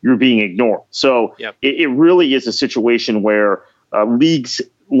age, you're being ignored. So it really is a situation where leagues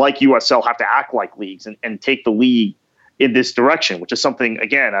like USL have to act like leagues and take the league in this direction, which is something,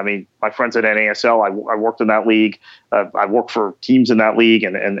 again, I mean, my friends at NASL, I worked in that league. I worked for teams in that league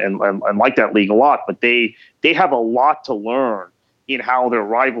and like that league a lot, but they have a lot to learn in how their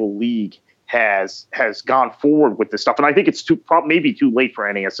rival league has gone forward with this stuff. And I think it's maybe too late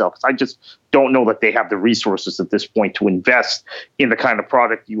for NASL, because I just don't know that they have the resources at this point to invest in the kind of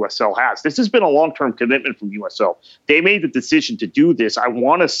product USL has. This has been a long-term commitment from USL. They made the decision to do this, I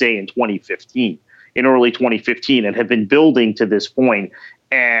want to say in early 2015, and have been building to this point.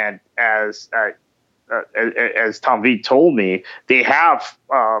 And as Tom Veet told me, they have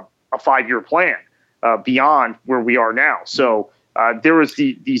a 5-year plan beyond where we are now. So there is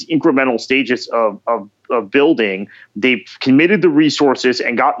these incremental stages of building. They've committed the resources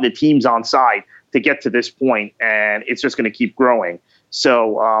and gotten the teams on side to get to this point, and it's just going to keep growing.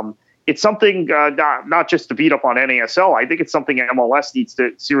 So it's something not just to beat up on NASL. I think it's something MLS needs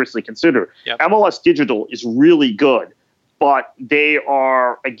to seriously consider. Yep. MLS Digital is really good, but they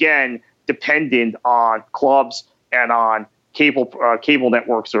are, again, dependent on clubs and on cable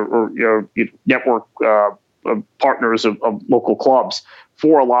networks or network partners of local clubs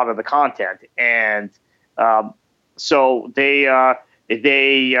for a lot of the content, and so they are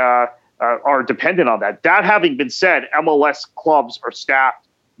dependent on that. That having been said, MLS clubs are staffed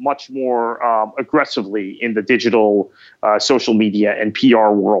much more aggressively in the digital social media and PR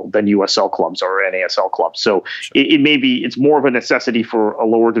world than USL clubs or NASL clubs. So it's more of a necessity for a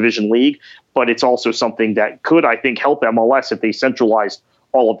lower division league, but it's also something that could, I think, help MLS if they centralized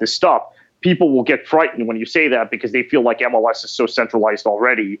all of this stuff. People will get frightened when you say that because they feel like MLS is so centralized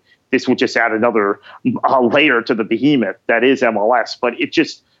already. This would just add another layer to the behemoth that is MLS. But it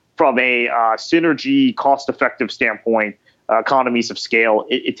just, from a synergy, cost-effective standpoint, economies of scale,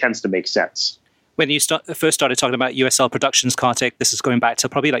 it tends to make sense. When you first started talking about USL Productions, Kartik, this is going back to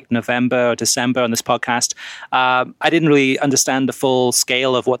probably like November or December on this podcast. I didn't really understand the full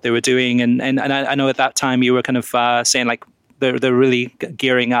scale of what they were doing. And I know at that time you were kind of saying like, they're really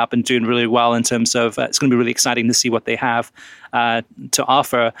gearing up and doing really well in terms of it's going to be really exciting to see what they have to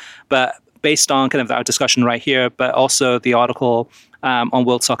offer. But based on kind of our discussion right here, but also the article on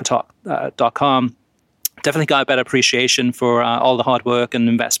worldsoccertalk.com, definitely got a better appreciation for all the hard work and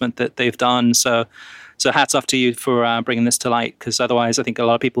investment that they've done. So hats off to you for bringing this to light, because otherwise I think a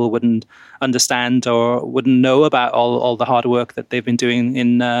lot of people wouldn't understand or wouldn't know about all the hard work that they've been doing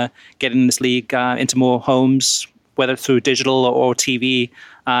in getting this league into more homes, whether through digital or TV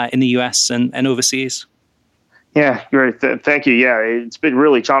in the US and overseas. Yeah, great. Thank you. Yeah, it's been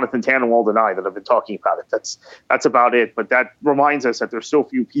really Jonathan Tannenwald and I that have been talking about it. That's about it. But that reminds us that there's so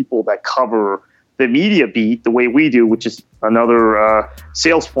few people that cover the media beat the way we do, which is another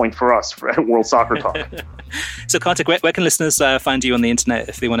sales point for us at World Soccer Talk. So, Kartik, where can listeners find you on the internet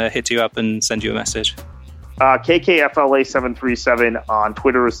if they want to hit you up and send you a message? KKFLA737 on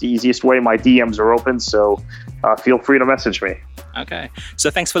Twitter is the easiest way. My DMs are open, so feel free to message me. Okay.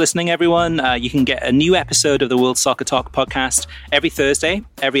 So thanks for listening, everyone. You can get a new episode of the World Soccer Talk podcast every Thursday.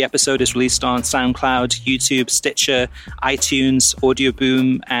 Every episode is released on SoundCloud, YouTube, Stitcher, iTunes, Audio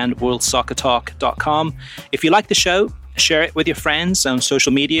Boom, and worldsoccertalk.com. If you like the show, share it with your friends on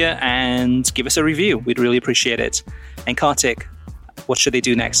social media and give us a review. We'd really appreciate it. And Kartik, what should they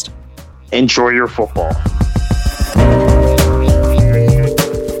do next? Enjoy your football.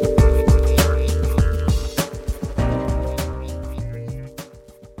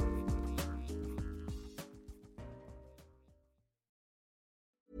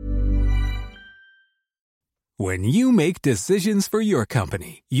 When you make decisions for your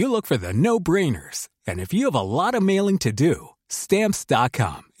company, you look for the no-brainers. And if you have a lot of mailing to do,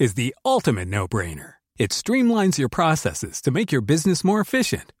 Stamps.com is the ultimate no-brainer. It streamlines your processes to make your business more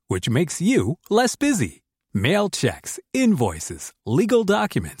efficient, which makes you less busy. Mail checks, invoices, legal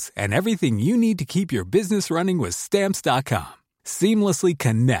documents, and everything you need to keep your business running with Stamps.com. Seamlessly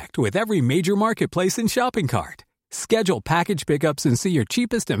connect with every major marketplace and shopping cart. Schedule package pickups and see your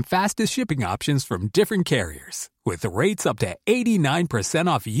cheapest and fastest shipping options from different carriers, with rates up to 89%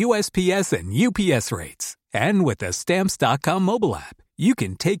 off USPS and UPS rates. And with the Stamps.com mobile app, you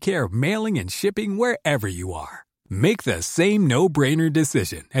can take care of mailing and shipping wherever you are. Make the same no-brainer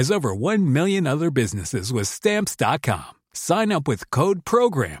decision as over 1 million other businesses with Stamps.com. Sign up with code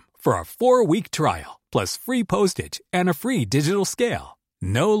PROGRAM for a 4-week trial, plus free postage and a free digital scale.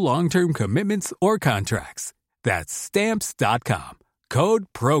 No long-term commitments or contracts. That's Stamps.com. Code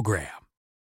PROGRAM.